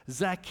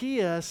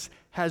 Zacchaeus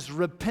has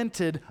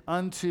repented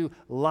unto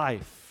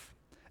life,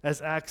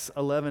 as Acts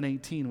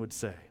 11:18 would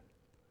say.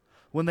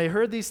 When they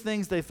heard these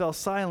things, they fell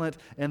silent,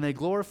 and they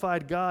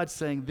glorified God,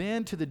 saying,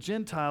 then to the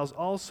Gentiles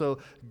also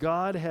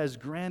God has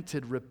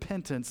granted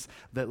repentance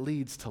that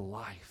leads to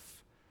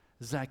life.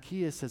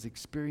 Zacchaeus has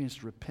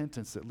experienced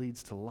repentance that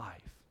leads to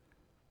life.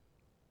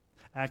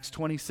 Acts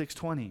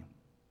 26:20.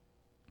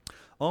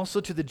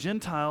 Also to the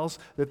Gentiles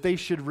that they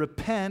should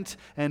repent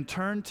and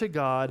turn to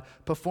God,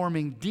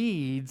 performing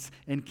deeds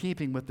in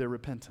keeping with their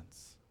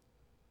repentance.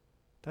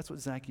 That's what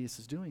Zacchaeus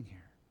is doing here.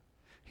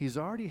 He's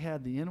already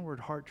had the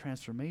inward heart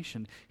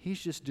transformation.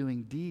 He's just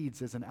doing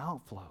deeds as an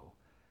outflow,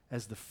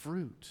 as the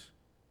fruit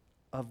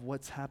of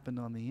what's happened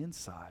on the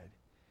inside.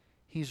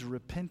 He's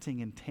repenting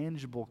in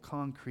tangible,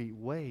 concrete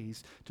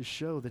ways to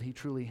show that he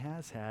truly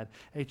has had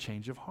a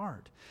change of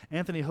heart.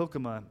 Anthony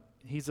Hoekema,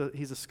 he's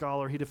a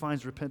scholar. He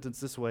defines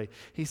repentance this way.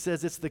 He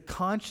says it's the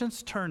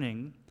conscious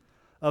turning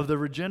of the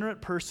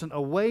regenerate person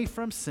away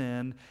from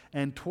sin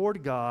and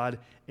toward God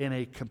in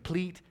a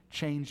complete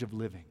change of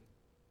living.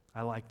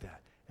 I like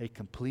that. A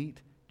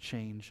complete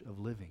change of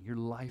living. Your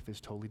life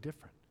is totally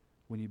different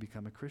when you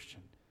become a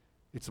Christian.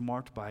 It's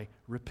marked by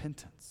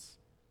repentance.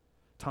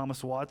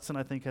 Thomas Watson,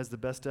 I think, has the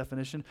best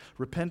definition.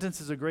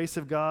 Repentance is a grace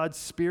of God's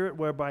Spirit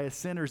whereby a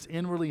sinner is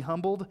inwardly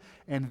humbled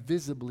and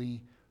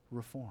visibly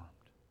reformed.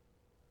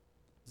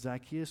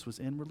 Zacchaeus was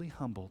inwardly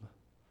humbled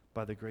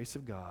by the grace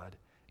of God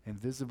and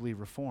visibly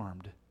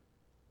reformed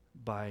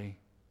by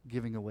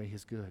giving away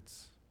his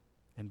goods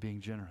and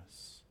being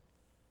generous.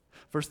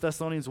 1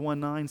 Thessalonians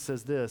 1:9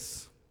 says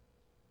this,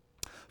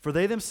 for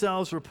they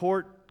themselves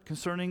report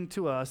concerning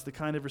to us the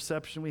kind of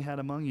reception we had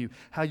among you,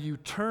 how you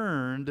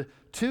turned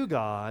to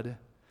God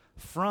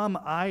from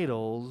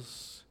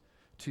idols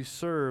to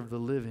serve the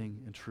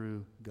living and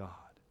true God.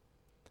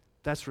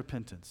 That's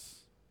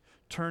repentance.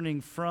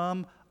 Turning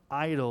from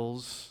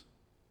idols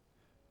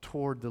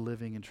toward the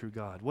living and true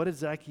God. What did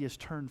Zacchaeus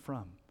turn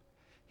from?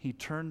 He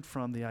turned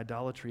from the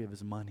idolatry of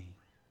his money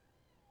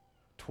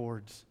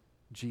towards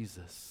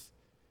Jesus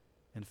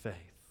and faith.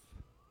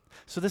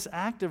 So this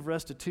act of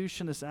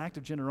restitution, this act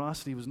of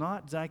generosity was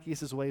not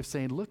Zacchaeus' way of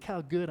saying, look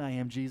how good I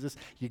am, Jesus.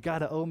 You got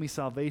to owe me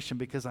salvation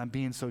because I'm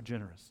being so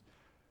generous.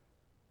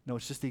 No,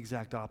 it's just the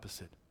exact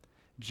opposite.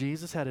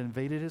 Jesus had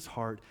invaded his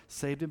heart,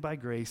 saved him by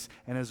grace,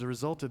 and as a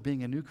result of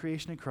being a new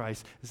creation in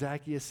Christ,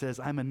 Zacchaeus says,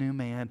 I'm a new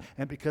man,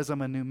 and because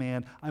I'm a new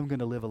man, I'm going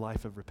to live a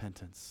life of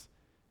repentance.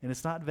 And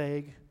it's not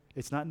vague.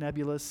 It's not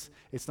nebulous.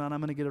 It's not, I'm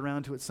going to get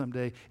around to it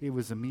someday. It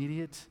was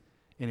immediate,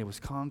 and it was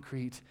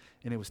concrete,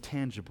 and it was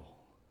tangible.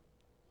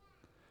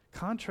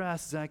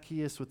 Contrast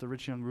Zacchaeus with the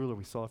rich young ruler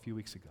we saw a few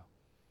weeks ago.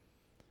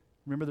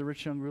 Remember the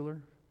rich young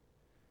ruler?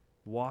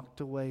 Walked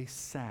away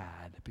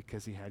sad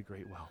because he had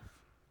great wealth.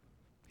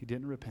 He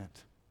didn't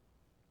repent.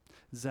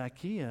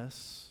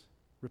 Zacchaeus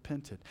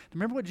repented.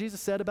 Remember what Jesus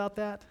said about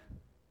that?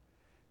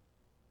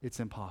 It's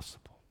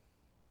impossible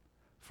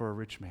for a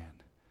rich man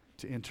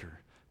to enter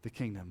the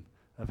kingdom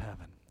of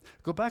heaven.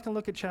 Go back and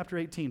look at chapter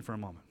 18 for a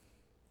moment.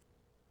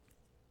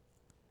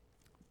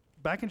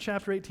 Back in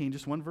chapter 18,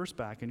 just one verse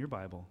back in your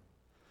Bible,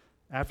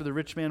 after the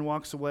rich man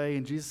walks away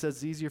and Jesus says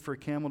it's easier for a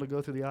camel to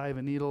go through the eye of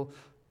a needle,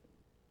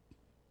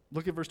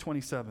 look at verse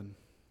 27.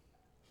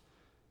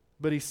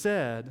 But he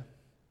said,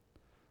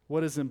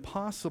 what is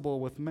impossible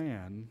with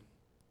man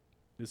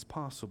is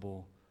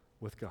possible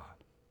with God.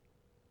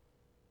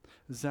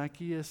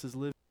 Zacchaeus is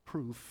living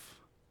proof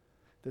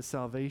that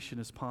salvation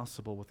is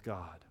possible with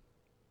God.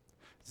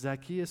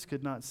 Zacchaeus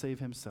could not save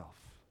himself.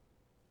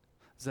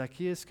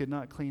 Zacchaeus could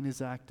not clean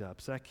his act up.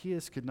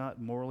 Zacchaeus could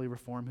not morally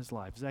reform his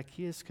life.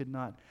 Zacchaeus could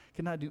not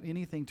do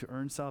anything to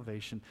earn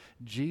salvation.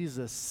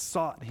 Jesus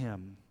sought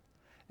him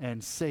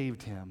and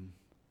saved him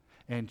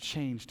and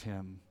changed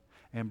him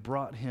and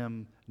brought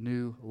him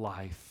new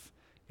life.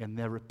 And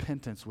their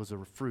repentance was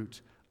a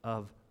fruit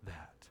of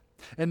that.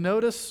 And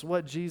notice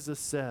what Jesus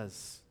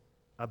says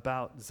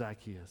about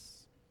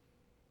Zacchaeus.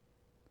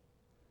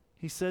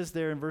 He says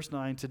there in verse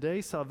 9,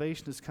 today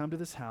salvation has come to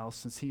this house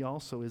since he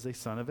also is a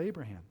son of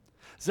Abraham.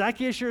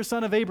 Zacchaeus, you're a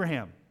son of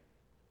Abraham.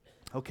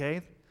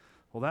 Okay,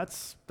 well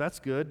that's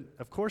good.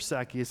 Of course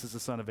Zacchaeus is a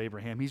son of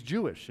Abraham. He's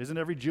Jewish. Isn't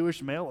every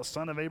Jewish male a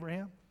son of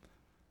Abraham?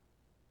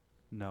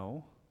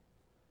 No.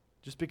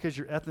 Just because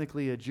you're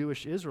ethnically a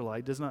Jewish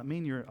Israelite does not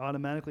mean you're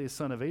automatically a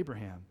son of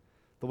Abraham,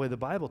 the way the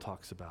Bible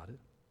talks about it.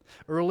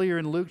 Earlier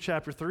in Luke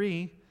chapter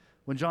 3,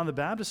 when John the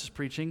Baptist is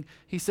preaching,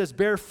 he says,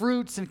 bear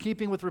fruits in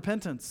keeping with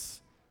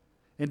repentance.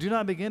 And do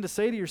not begin to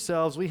say to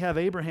yourselves, we have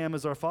Abraham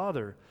as our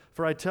father.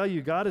 For I tell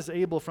you, God is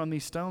able from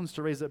these stones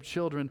to raise up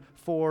children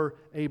for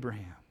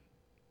Abraham.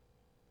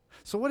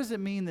 So what does it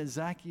mean that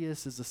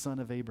Zacchaeus is the son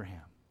of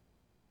Abraham?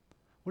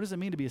 What does it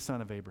mean to be a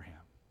son of Abraham?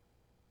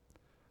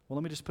 Well,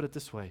 let me just put it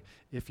this way.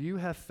 If you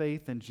have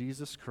faith in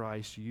Jesus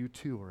Christ, you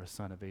too are a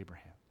son of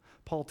Abraham.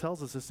 Paul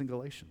tells us this in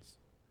Galatians.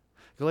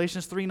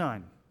 Galatians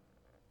 3:9.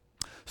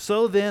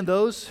 So then,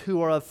 those who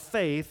are of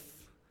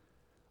faith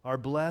are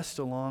blessed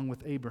along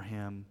with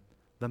Abraham,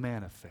 the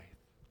man of faith.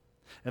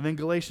 And then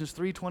Galatians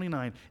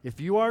 3:29. If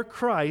you are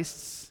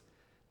Christ's,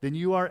 then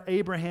you are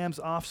Abraham's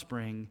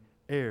offspring,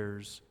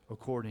 heirs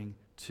according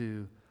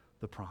to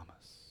the promise.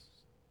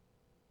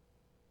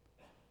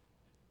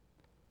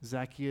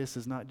 Zacchaeus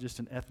is not just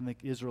an ethnic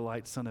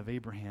Israelite son of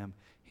Abraham.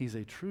 He's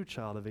a true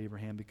child of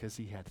Abraham because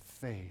he had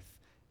faith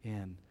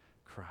in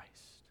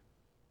Christ.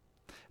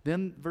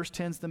 Then verse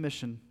 10 is the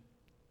mission.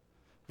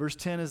 Verse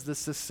 10 is the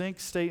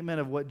succinct statement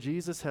of what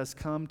Jesus has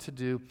come to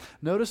do.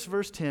 Notice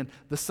verse 10,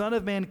 the Son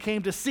of Man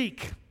came to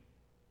seek.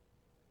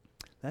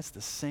 That's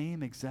the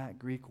same exact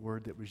Greek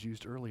word that was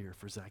used earlier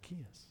for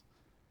Zacchaeus.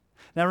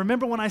 Now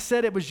remember when I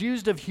said it was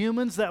used of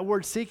humans, that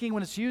word seeking,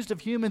 when it's used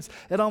of humans,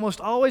 it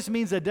almost always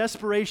means a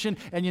desperation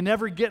and you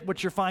never get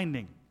what you're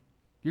finding.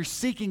 You're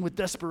seeking with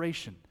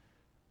desperation.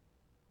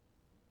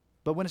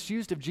 But when it's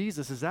used of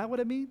Jesus, is that what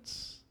it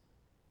means?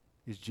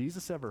 Is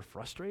Jesus ever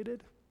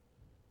frustrated?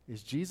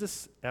 Is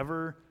Jesus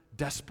ever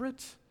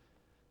desperate?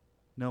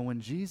 No, when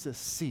Jesus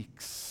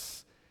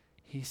seeks,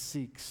 he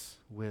seeks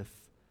with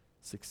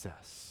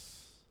success.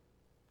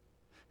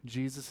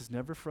 Jesus is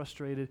never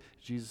frustrated.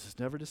 Jesus is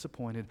never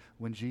disappointed.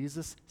 When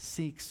Jesus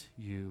seeks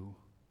you,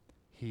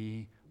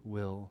 he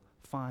will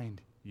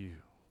find you.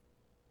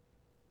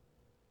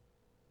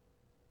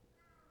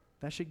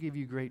 That should give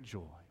you great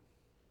joy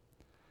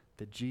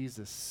that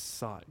Jesus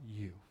sought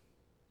you.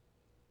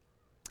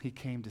 He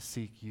came to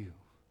seek you,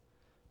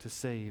 to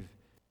save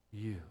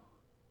you.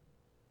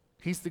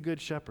 He's the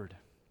good shepherd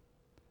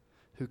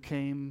who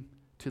came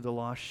to the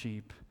lost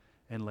sheep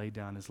and laid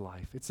down his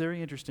life. It's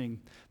very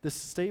interesting. This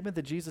statement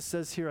that Jesus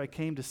says here, I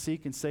came to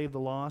seek and save the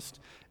lost,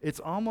 it's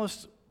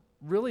almost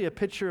really a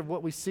picture of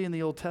what we see in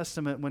the Old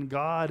Testament when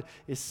God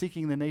is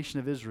seeking the nation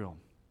of Israel.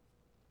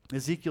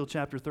 Ezekiel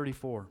chapter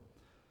 34,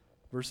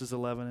 verses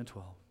 11 and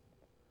 12.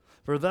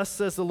 For thus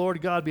says the Lord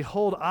God,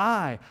 behold,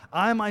 I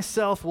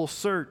myself will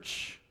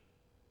search.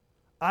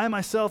 I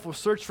myself will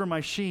search for my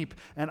sheep,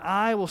 and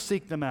I will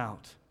seek them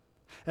out.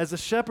 As a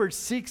shepherd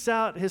seeks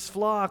out his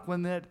flock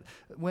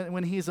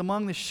when he's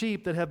among the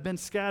sheep that have been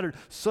scattered,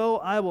 so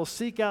I will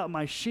seek out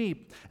my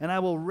sheep, and I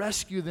will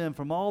rescue them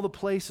from all the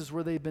places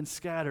where they've been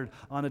scattered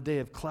on a day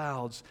of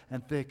clouds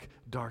and thick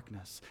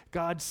darkness.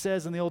 God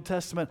says in the Old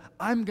Testament,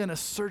 I'm going to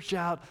search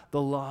out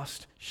the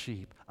lost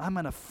sheep. I'm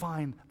going to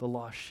find the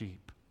lost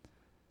sheep.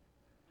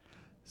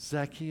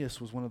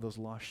 Zacchaeus was one of those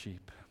lost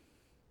sheep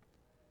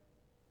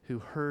who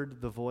heard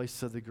the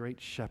voice of the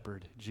great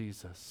shepherd,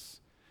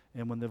 Jesus.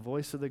 And when the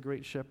voice of the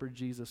great shepherd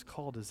Jesus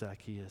called to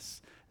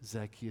Zacchaeus,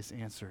 Zacchaeus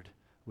answered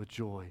with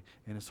joy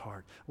in his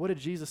heart. What did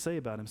Jesus say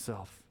about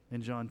himself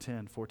in John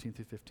 10, 14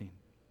 through 15?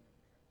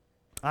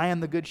 I am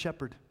the good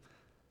shepherd.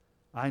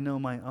 I know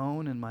my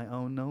own, and my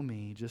own know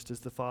me, just as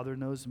the Father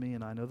knows me,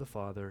 and I know the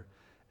Father,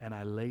 and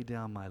I lay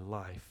down my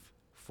life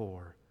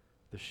for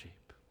the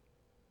sheep.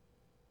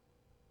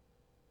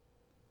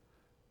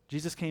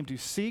 Jesus came to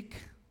seek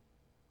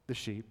the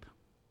sheep,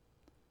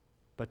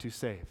 but to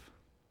save.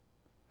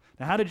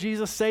 Now, how did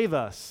Jesus save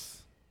us?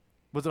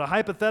 Was it a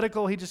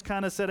hypothetical? He just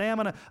kind of said, hey, I'm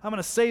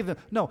gonna save them.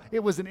 No,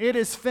 it was an it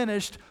is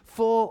finished,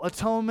 full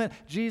atonement.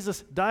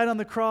 Jesus died on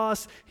the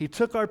cross. He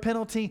took our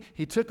penalty.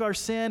 He took our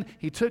sin.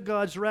 He took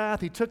God's wrath.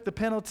 He took the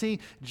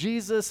penalty.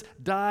 Jesus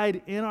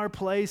died in our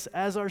place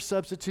as our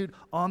substitute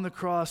on the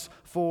cross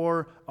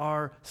for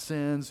our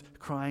sins,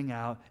 crying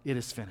out, it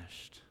is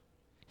finished.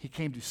 He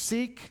came to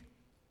seek,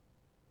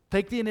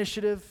 take the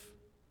initiative,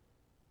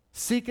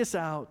 seek us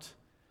out,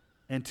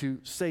 and to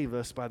save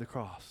us by the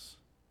cross.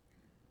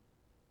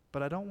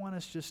 But I don't want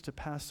us just to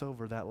pass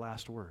over that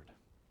last word,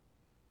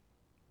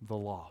 the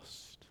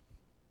lost.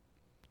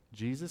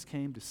 Jesus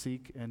came to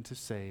seek and to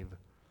save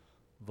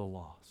the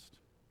lost.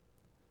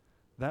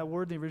 That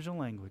word in the original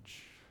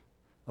language,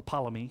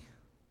 apollyon,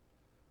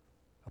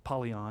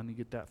 you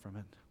get that from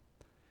it.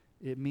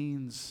 It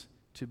means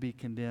to be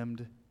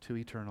condemned to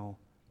eternal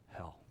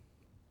hell.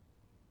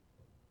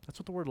 That's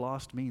what the word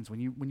lost means. When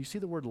you see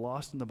the word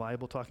lost in the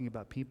Bible talking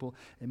about people,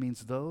 it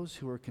means those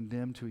who are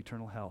condemned to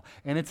eternal hell.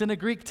 And it's in a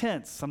Greek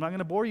tense. I'm not going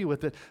to bore you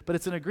with it, but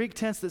it's in a Greek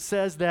tense that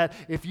says that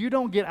if you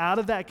don't get out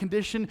of that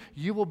condition,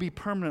 you will be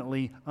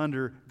permanently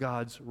under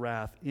God's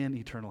wrath in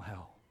eternal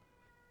hell.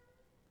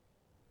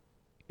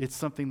 It's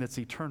something that's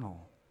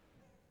eternal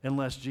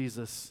unless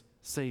Jesus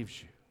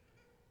saves you.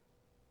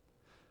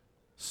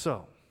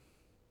 So,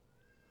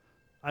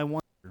 I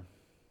wonder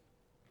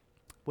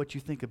what you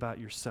think about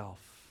yourself.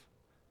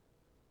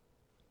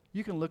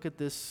 You can look at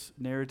this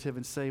narrative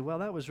and say, well,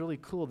 that was really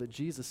cool that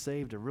Jesus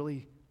saved a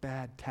really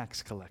bad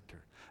tax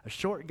collector. A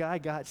short guy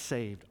got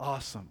saved.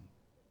 Awesome.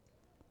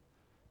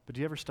 But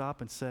do you ever stop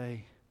and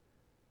say,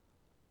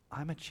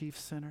 I'm a chief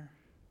sinner.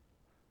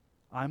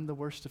 I'm the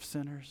worst of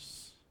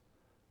sinners.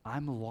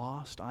 I'm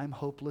lost. I'm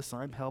hopeless.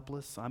 I'm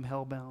helpless. I'm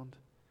hellbound.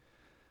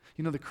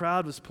 You know, the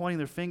crowd was pointing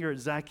their finger at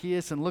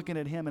Zacchaeus and looking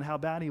at him and how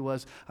bad he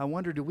was. I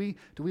wonder, do we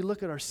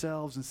look at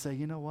ourselves and say,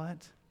 you know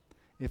what?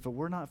 If it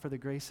were not for the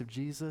grace of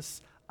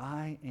Jesus,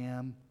 I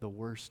am the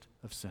worst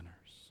of sinners.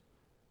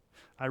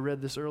 I read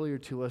this earlier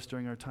to us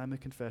during our time of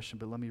confession,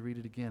 but let me read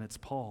it again. It's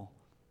Paul.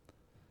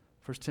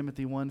 1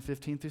 Timothy 1,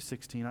 15 through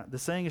 16. The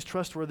saying is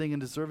trustworthy and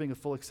deserving of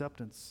full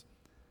acceptance,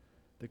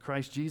 that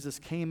Christ Jesus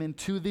came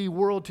into the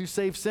world to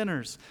save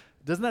sinners.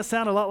 Doesn't that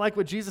sound a lot like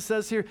what Jesus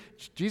says here?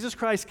 Jesus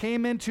Christ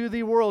came into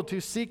the world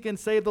to seek and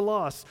save the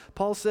lost.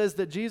 Paul says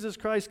that Jesus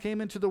Christ came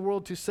into the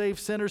world to save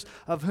sinners,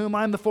 of whom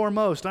I'm the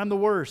foremost. I'm the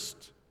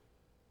worst.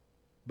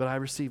 But I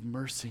receive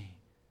mercy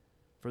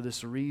for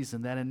this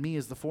reason, that in me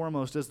as the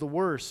foremost, as the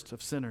worst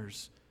of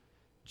sinners,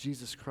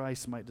 Jesus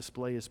Christ might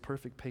display his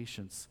perfect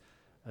patience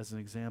as an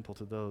example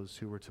to those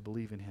who were to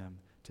believe in him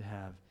to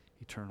have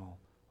eternal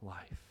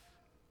life.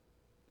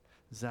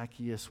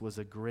 Zacchaeus was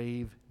a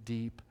grave,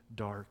 deep,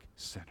 dark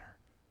sinner.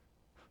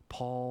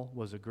 Paul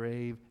was a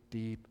grave,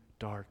 deep,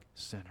 dark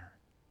sinner.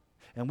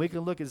 And we can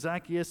look at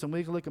Zacchaeus and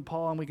we can look at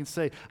Paul and we can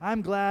say,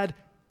 I'm glad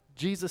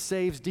Jesus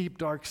saves deep,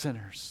 dark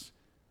sinners.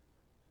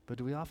 But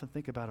do we often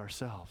think about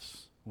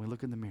ourselves when we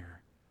look in the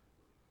mirror?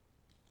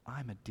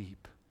 I'm a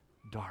deep,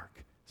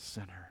 dark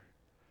sinner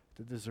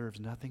that deserves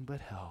nothing but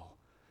hell.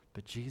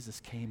 But Jesus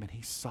came and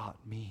he sought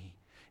me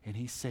and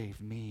he saved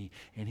me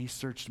and he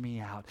searched me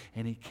out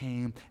and he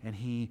came and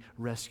he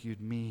rescued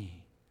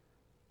me.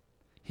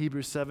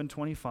 Hebrews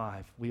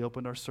 7:25, we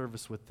opened our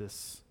service with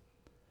this.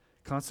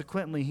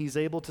 Consequently, he's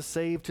able to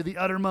save to the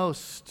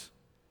uttermost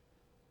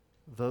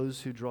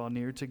those who draw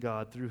near to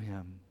God through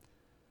him,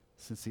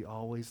 since he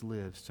always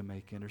lives to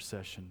make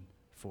intercession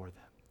for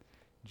them.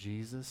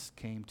 Jesus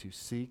came to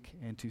seek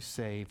and to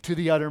save to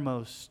the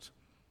uttermost,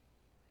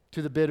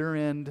 to the bitter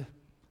end,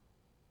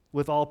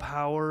 with all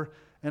power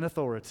and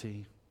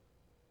authority.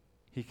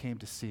 He came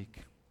to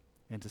seek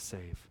and to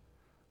save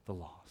the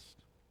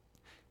lost.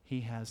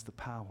 He has the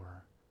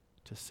power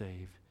to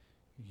save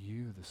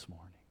you this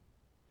morning.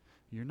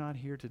 You're not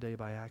here today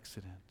by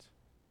accident.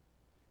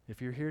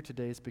 If you're here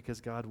today, it's because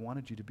God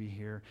wanted you to be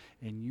here,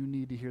 and you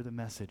need to hear the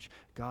message.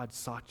 God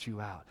sought you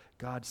out.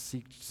 God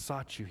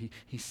sought you.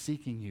 He's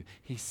seeking you.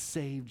 He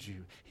saved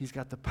you. He's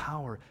got the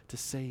power to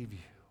save you.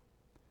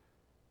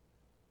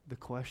 The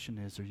question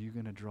is, are you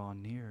going to draw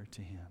near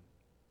to him?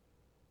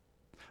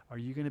 Are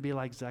you going to be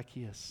like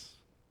Zacchaeus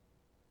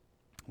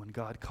when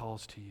God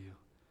calls to you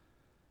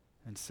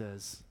and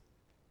says,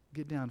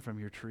 get down from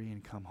your tree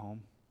and come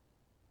home?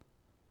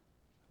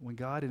 When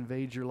God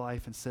invades your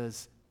life and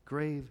says,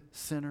 grave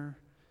sinner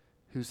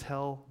who's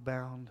hell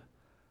bound,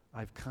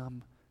 I've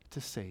come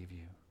to save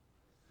you.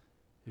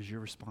 Is your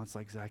response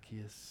like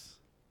Zacchaeus?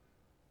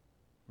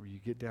 Where you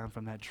get down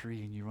from that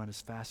tree and you run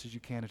as fast as you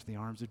can into the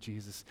arms of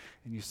Jesus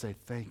and you say,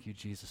 thank you,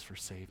 Jesus, for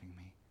saving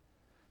me.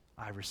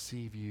 I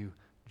receive you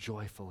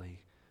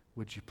joyfully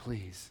would you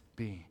please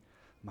be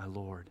my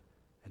Lord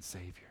and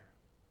Savior?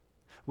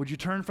 Would you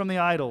turn from the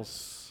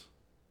idols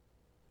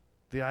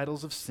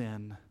of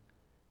sin,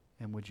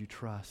 and would you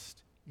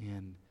trust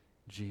in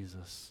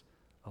Jesus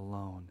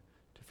alone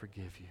to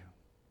forgive you?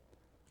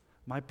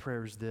 My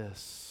prayer is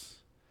this: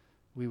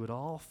 we would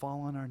all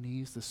fall on our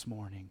knees this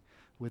morning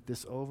with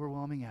this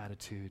overwhelming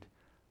attitude: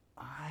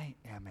 I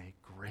am a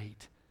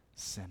great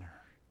sinner,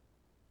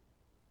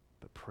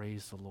 but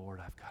praise the Lord,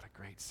 I've got a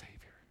great Savior.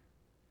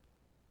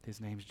 His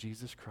name's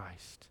Jesus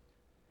Christ,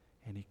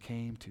 and he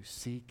came to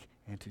seek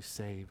and to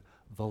save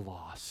the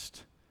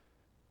lost,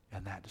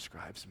 and that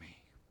describes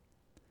me.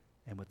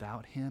 And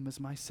without him as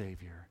my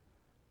Savior,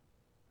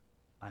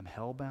 I'm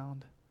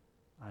hellbound,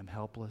 I'm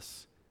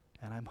helpless,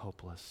 and I'm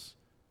hopeless.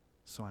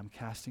 So I'm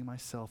casting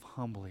myself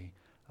humbly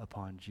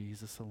upon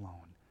Jesus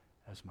alone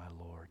as my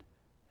Lord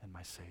and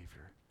my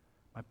Savior.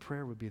 My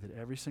prayer would be that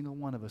every single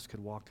one of us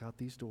could walk out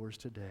these doors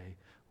today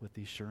with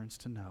the assurance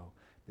to know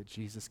that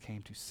Jesus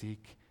came to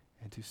seek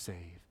and to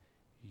save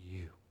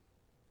you.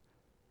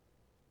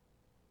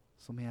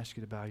 So let me ask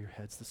you to bow your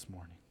heads this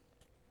morning.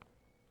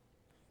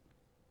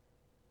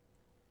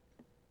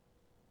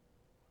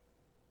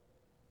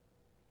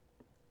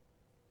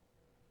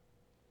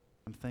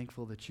 I'm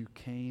thankful that you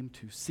came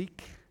to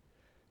seek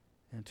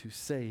and to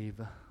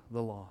save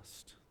the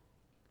lost.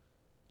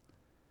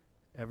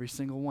 Every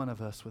single one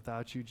of us,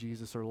 without you,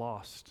 Jesus, are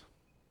lost.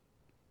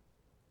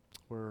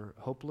 We're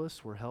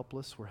hopeless, we're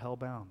helpless, we're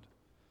hellbound.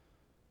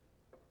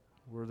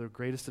 We're the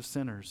greatest of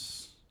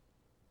sinners.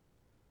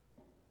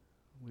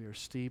 We are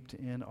steeped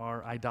in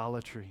our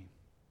idolatry,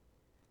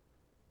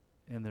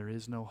 and there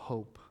is no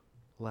hope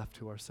left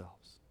to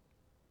ourselves.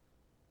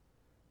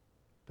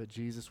 But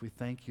Jesus, we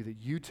thank you that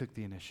you took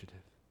the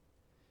initiative.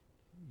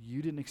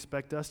 You didn't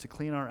expect us to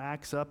clean our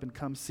acts up and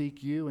come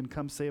seek you and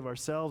come save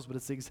ourselves, but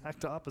it's the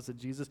exact opposite,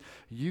 Jesus.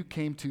 You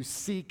came to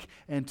seek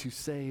and to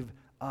save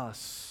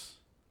us,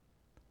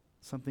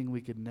 something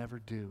we could never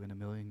do in a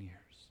million years.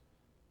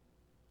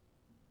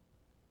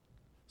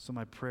 So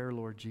my prayer,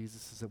 Lord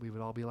Jesus, is that we would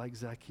all be like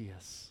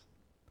Zacchaeus.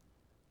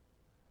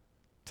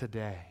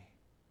 Today,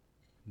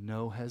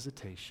 no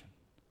hesitation,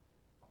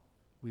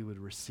 we would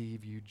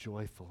receive you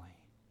joyfully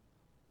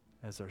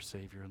as our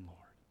Savior and Lord.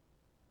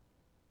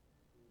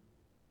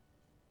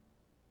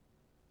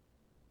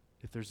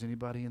 If there's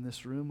anybody in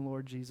this room,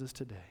 Lord Jesus,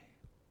 today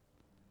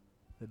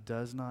that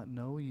does not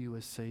know you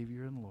as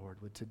Savior and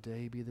Lord, would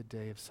today be the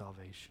day of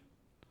salvation.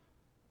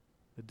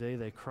 The day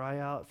they cry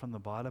out from the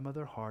bottom of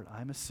their heart,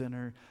 I'm a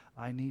sinner,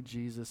 I need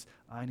Jesus,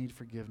 I need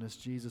forgiveness.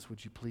 Jesus,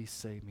 would you please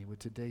save me? Would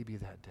today be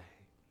that day?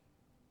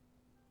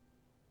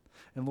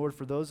 And Lord,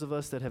 for those of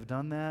us that have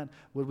done that,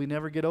 would we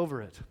never get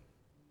over it?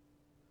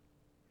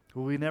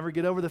 Will we never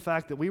get over the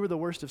fact that we were the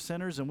worst of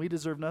sinners and we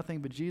deserve nothing,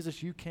 but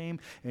Jesus, you came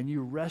and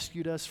you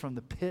rescued us from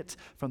the pit,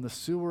 from the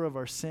sewer of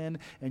our sin,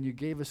 and you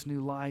gave us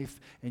new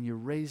life, and you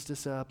raised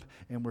us up,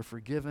 and we're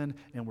forgiven,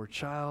 and we're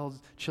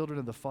children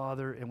of the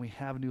Father, and we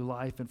have new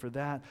life, and for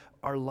that,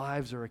 our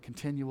lives are a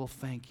continual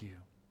thank you.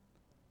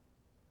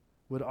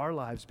 Would our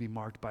lives be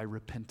marked by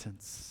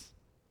repentance,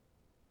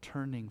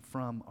 turning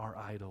from our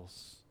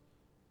idols,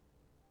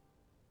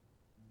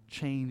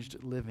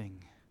 changed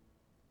living,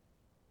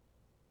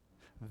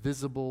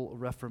 visible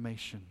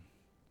reformation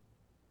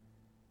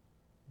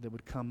that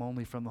would come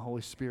only from the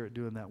Holy Spirit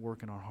doing that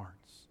work in our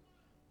hearts.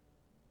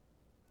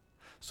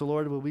 So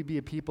Lord, will we be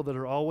a people that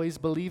are always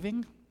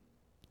believing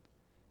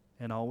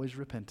and always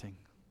repenting?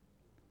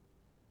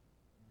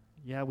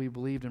 Yeah, we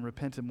believed and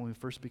repented when we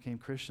first became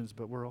Christians,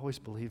 but we're always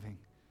believing,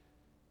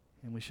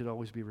 and we should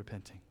always be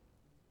repenting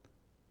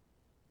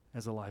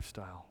as a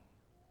lifestyle.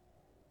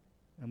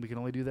 And we can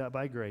only do that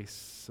by grace.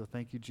 So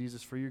thank you,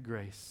 Jesus, for your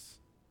grace.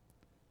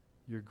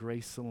 Your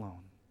grace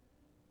alone.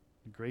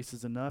 Your grace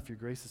is enough. Your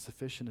grace is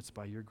sufficient. It's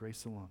by your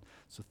grace alone.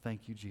 So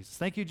thank you, Jesus.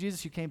 Thank you,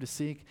 Jesus. You came to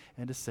seek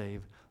and to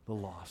save the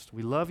lost.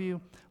 We love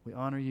you. We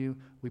honor you.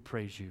 We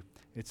praise you.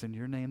 It's in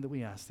your name that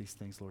we ask these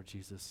things, Lord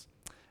Jesus.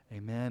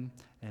 Amen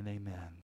and amen.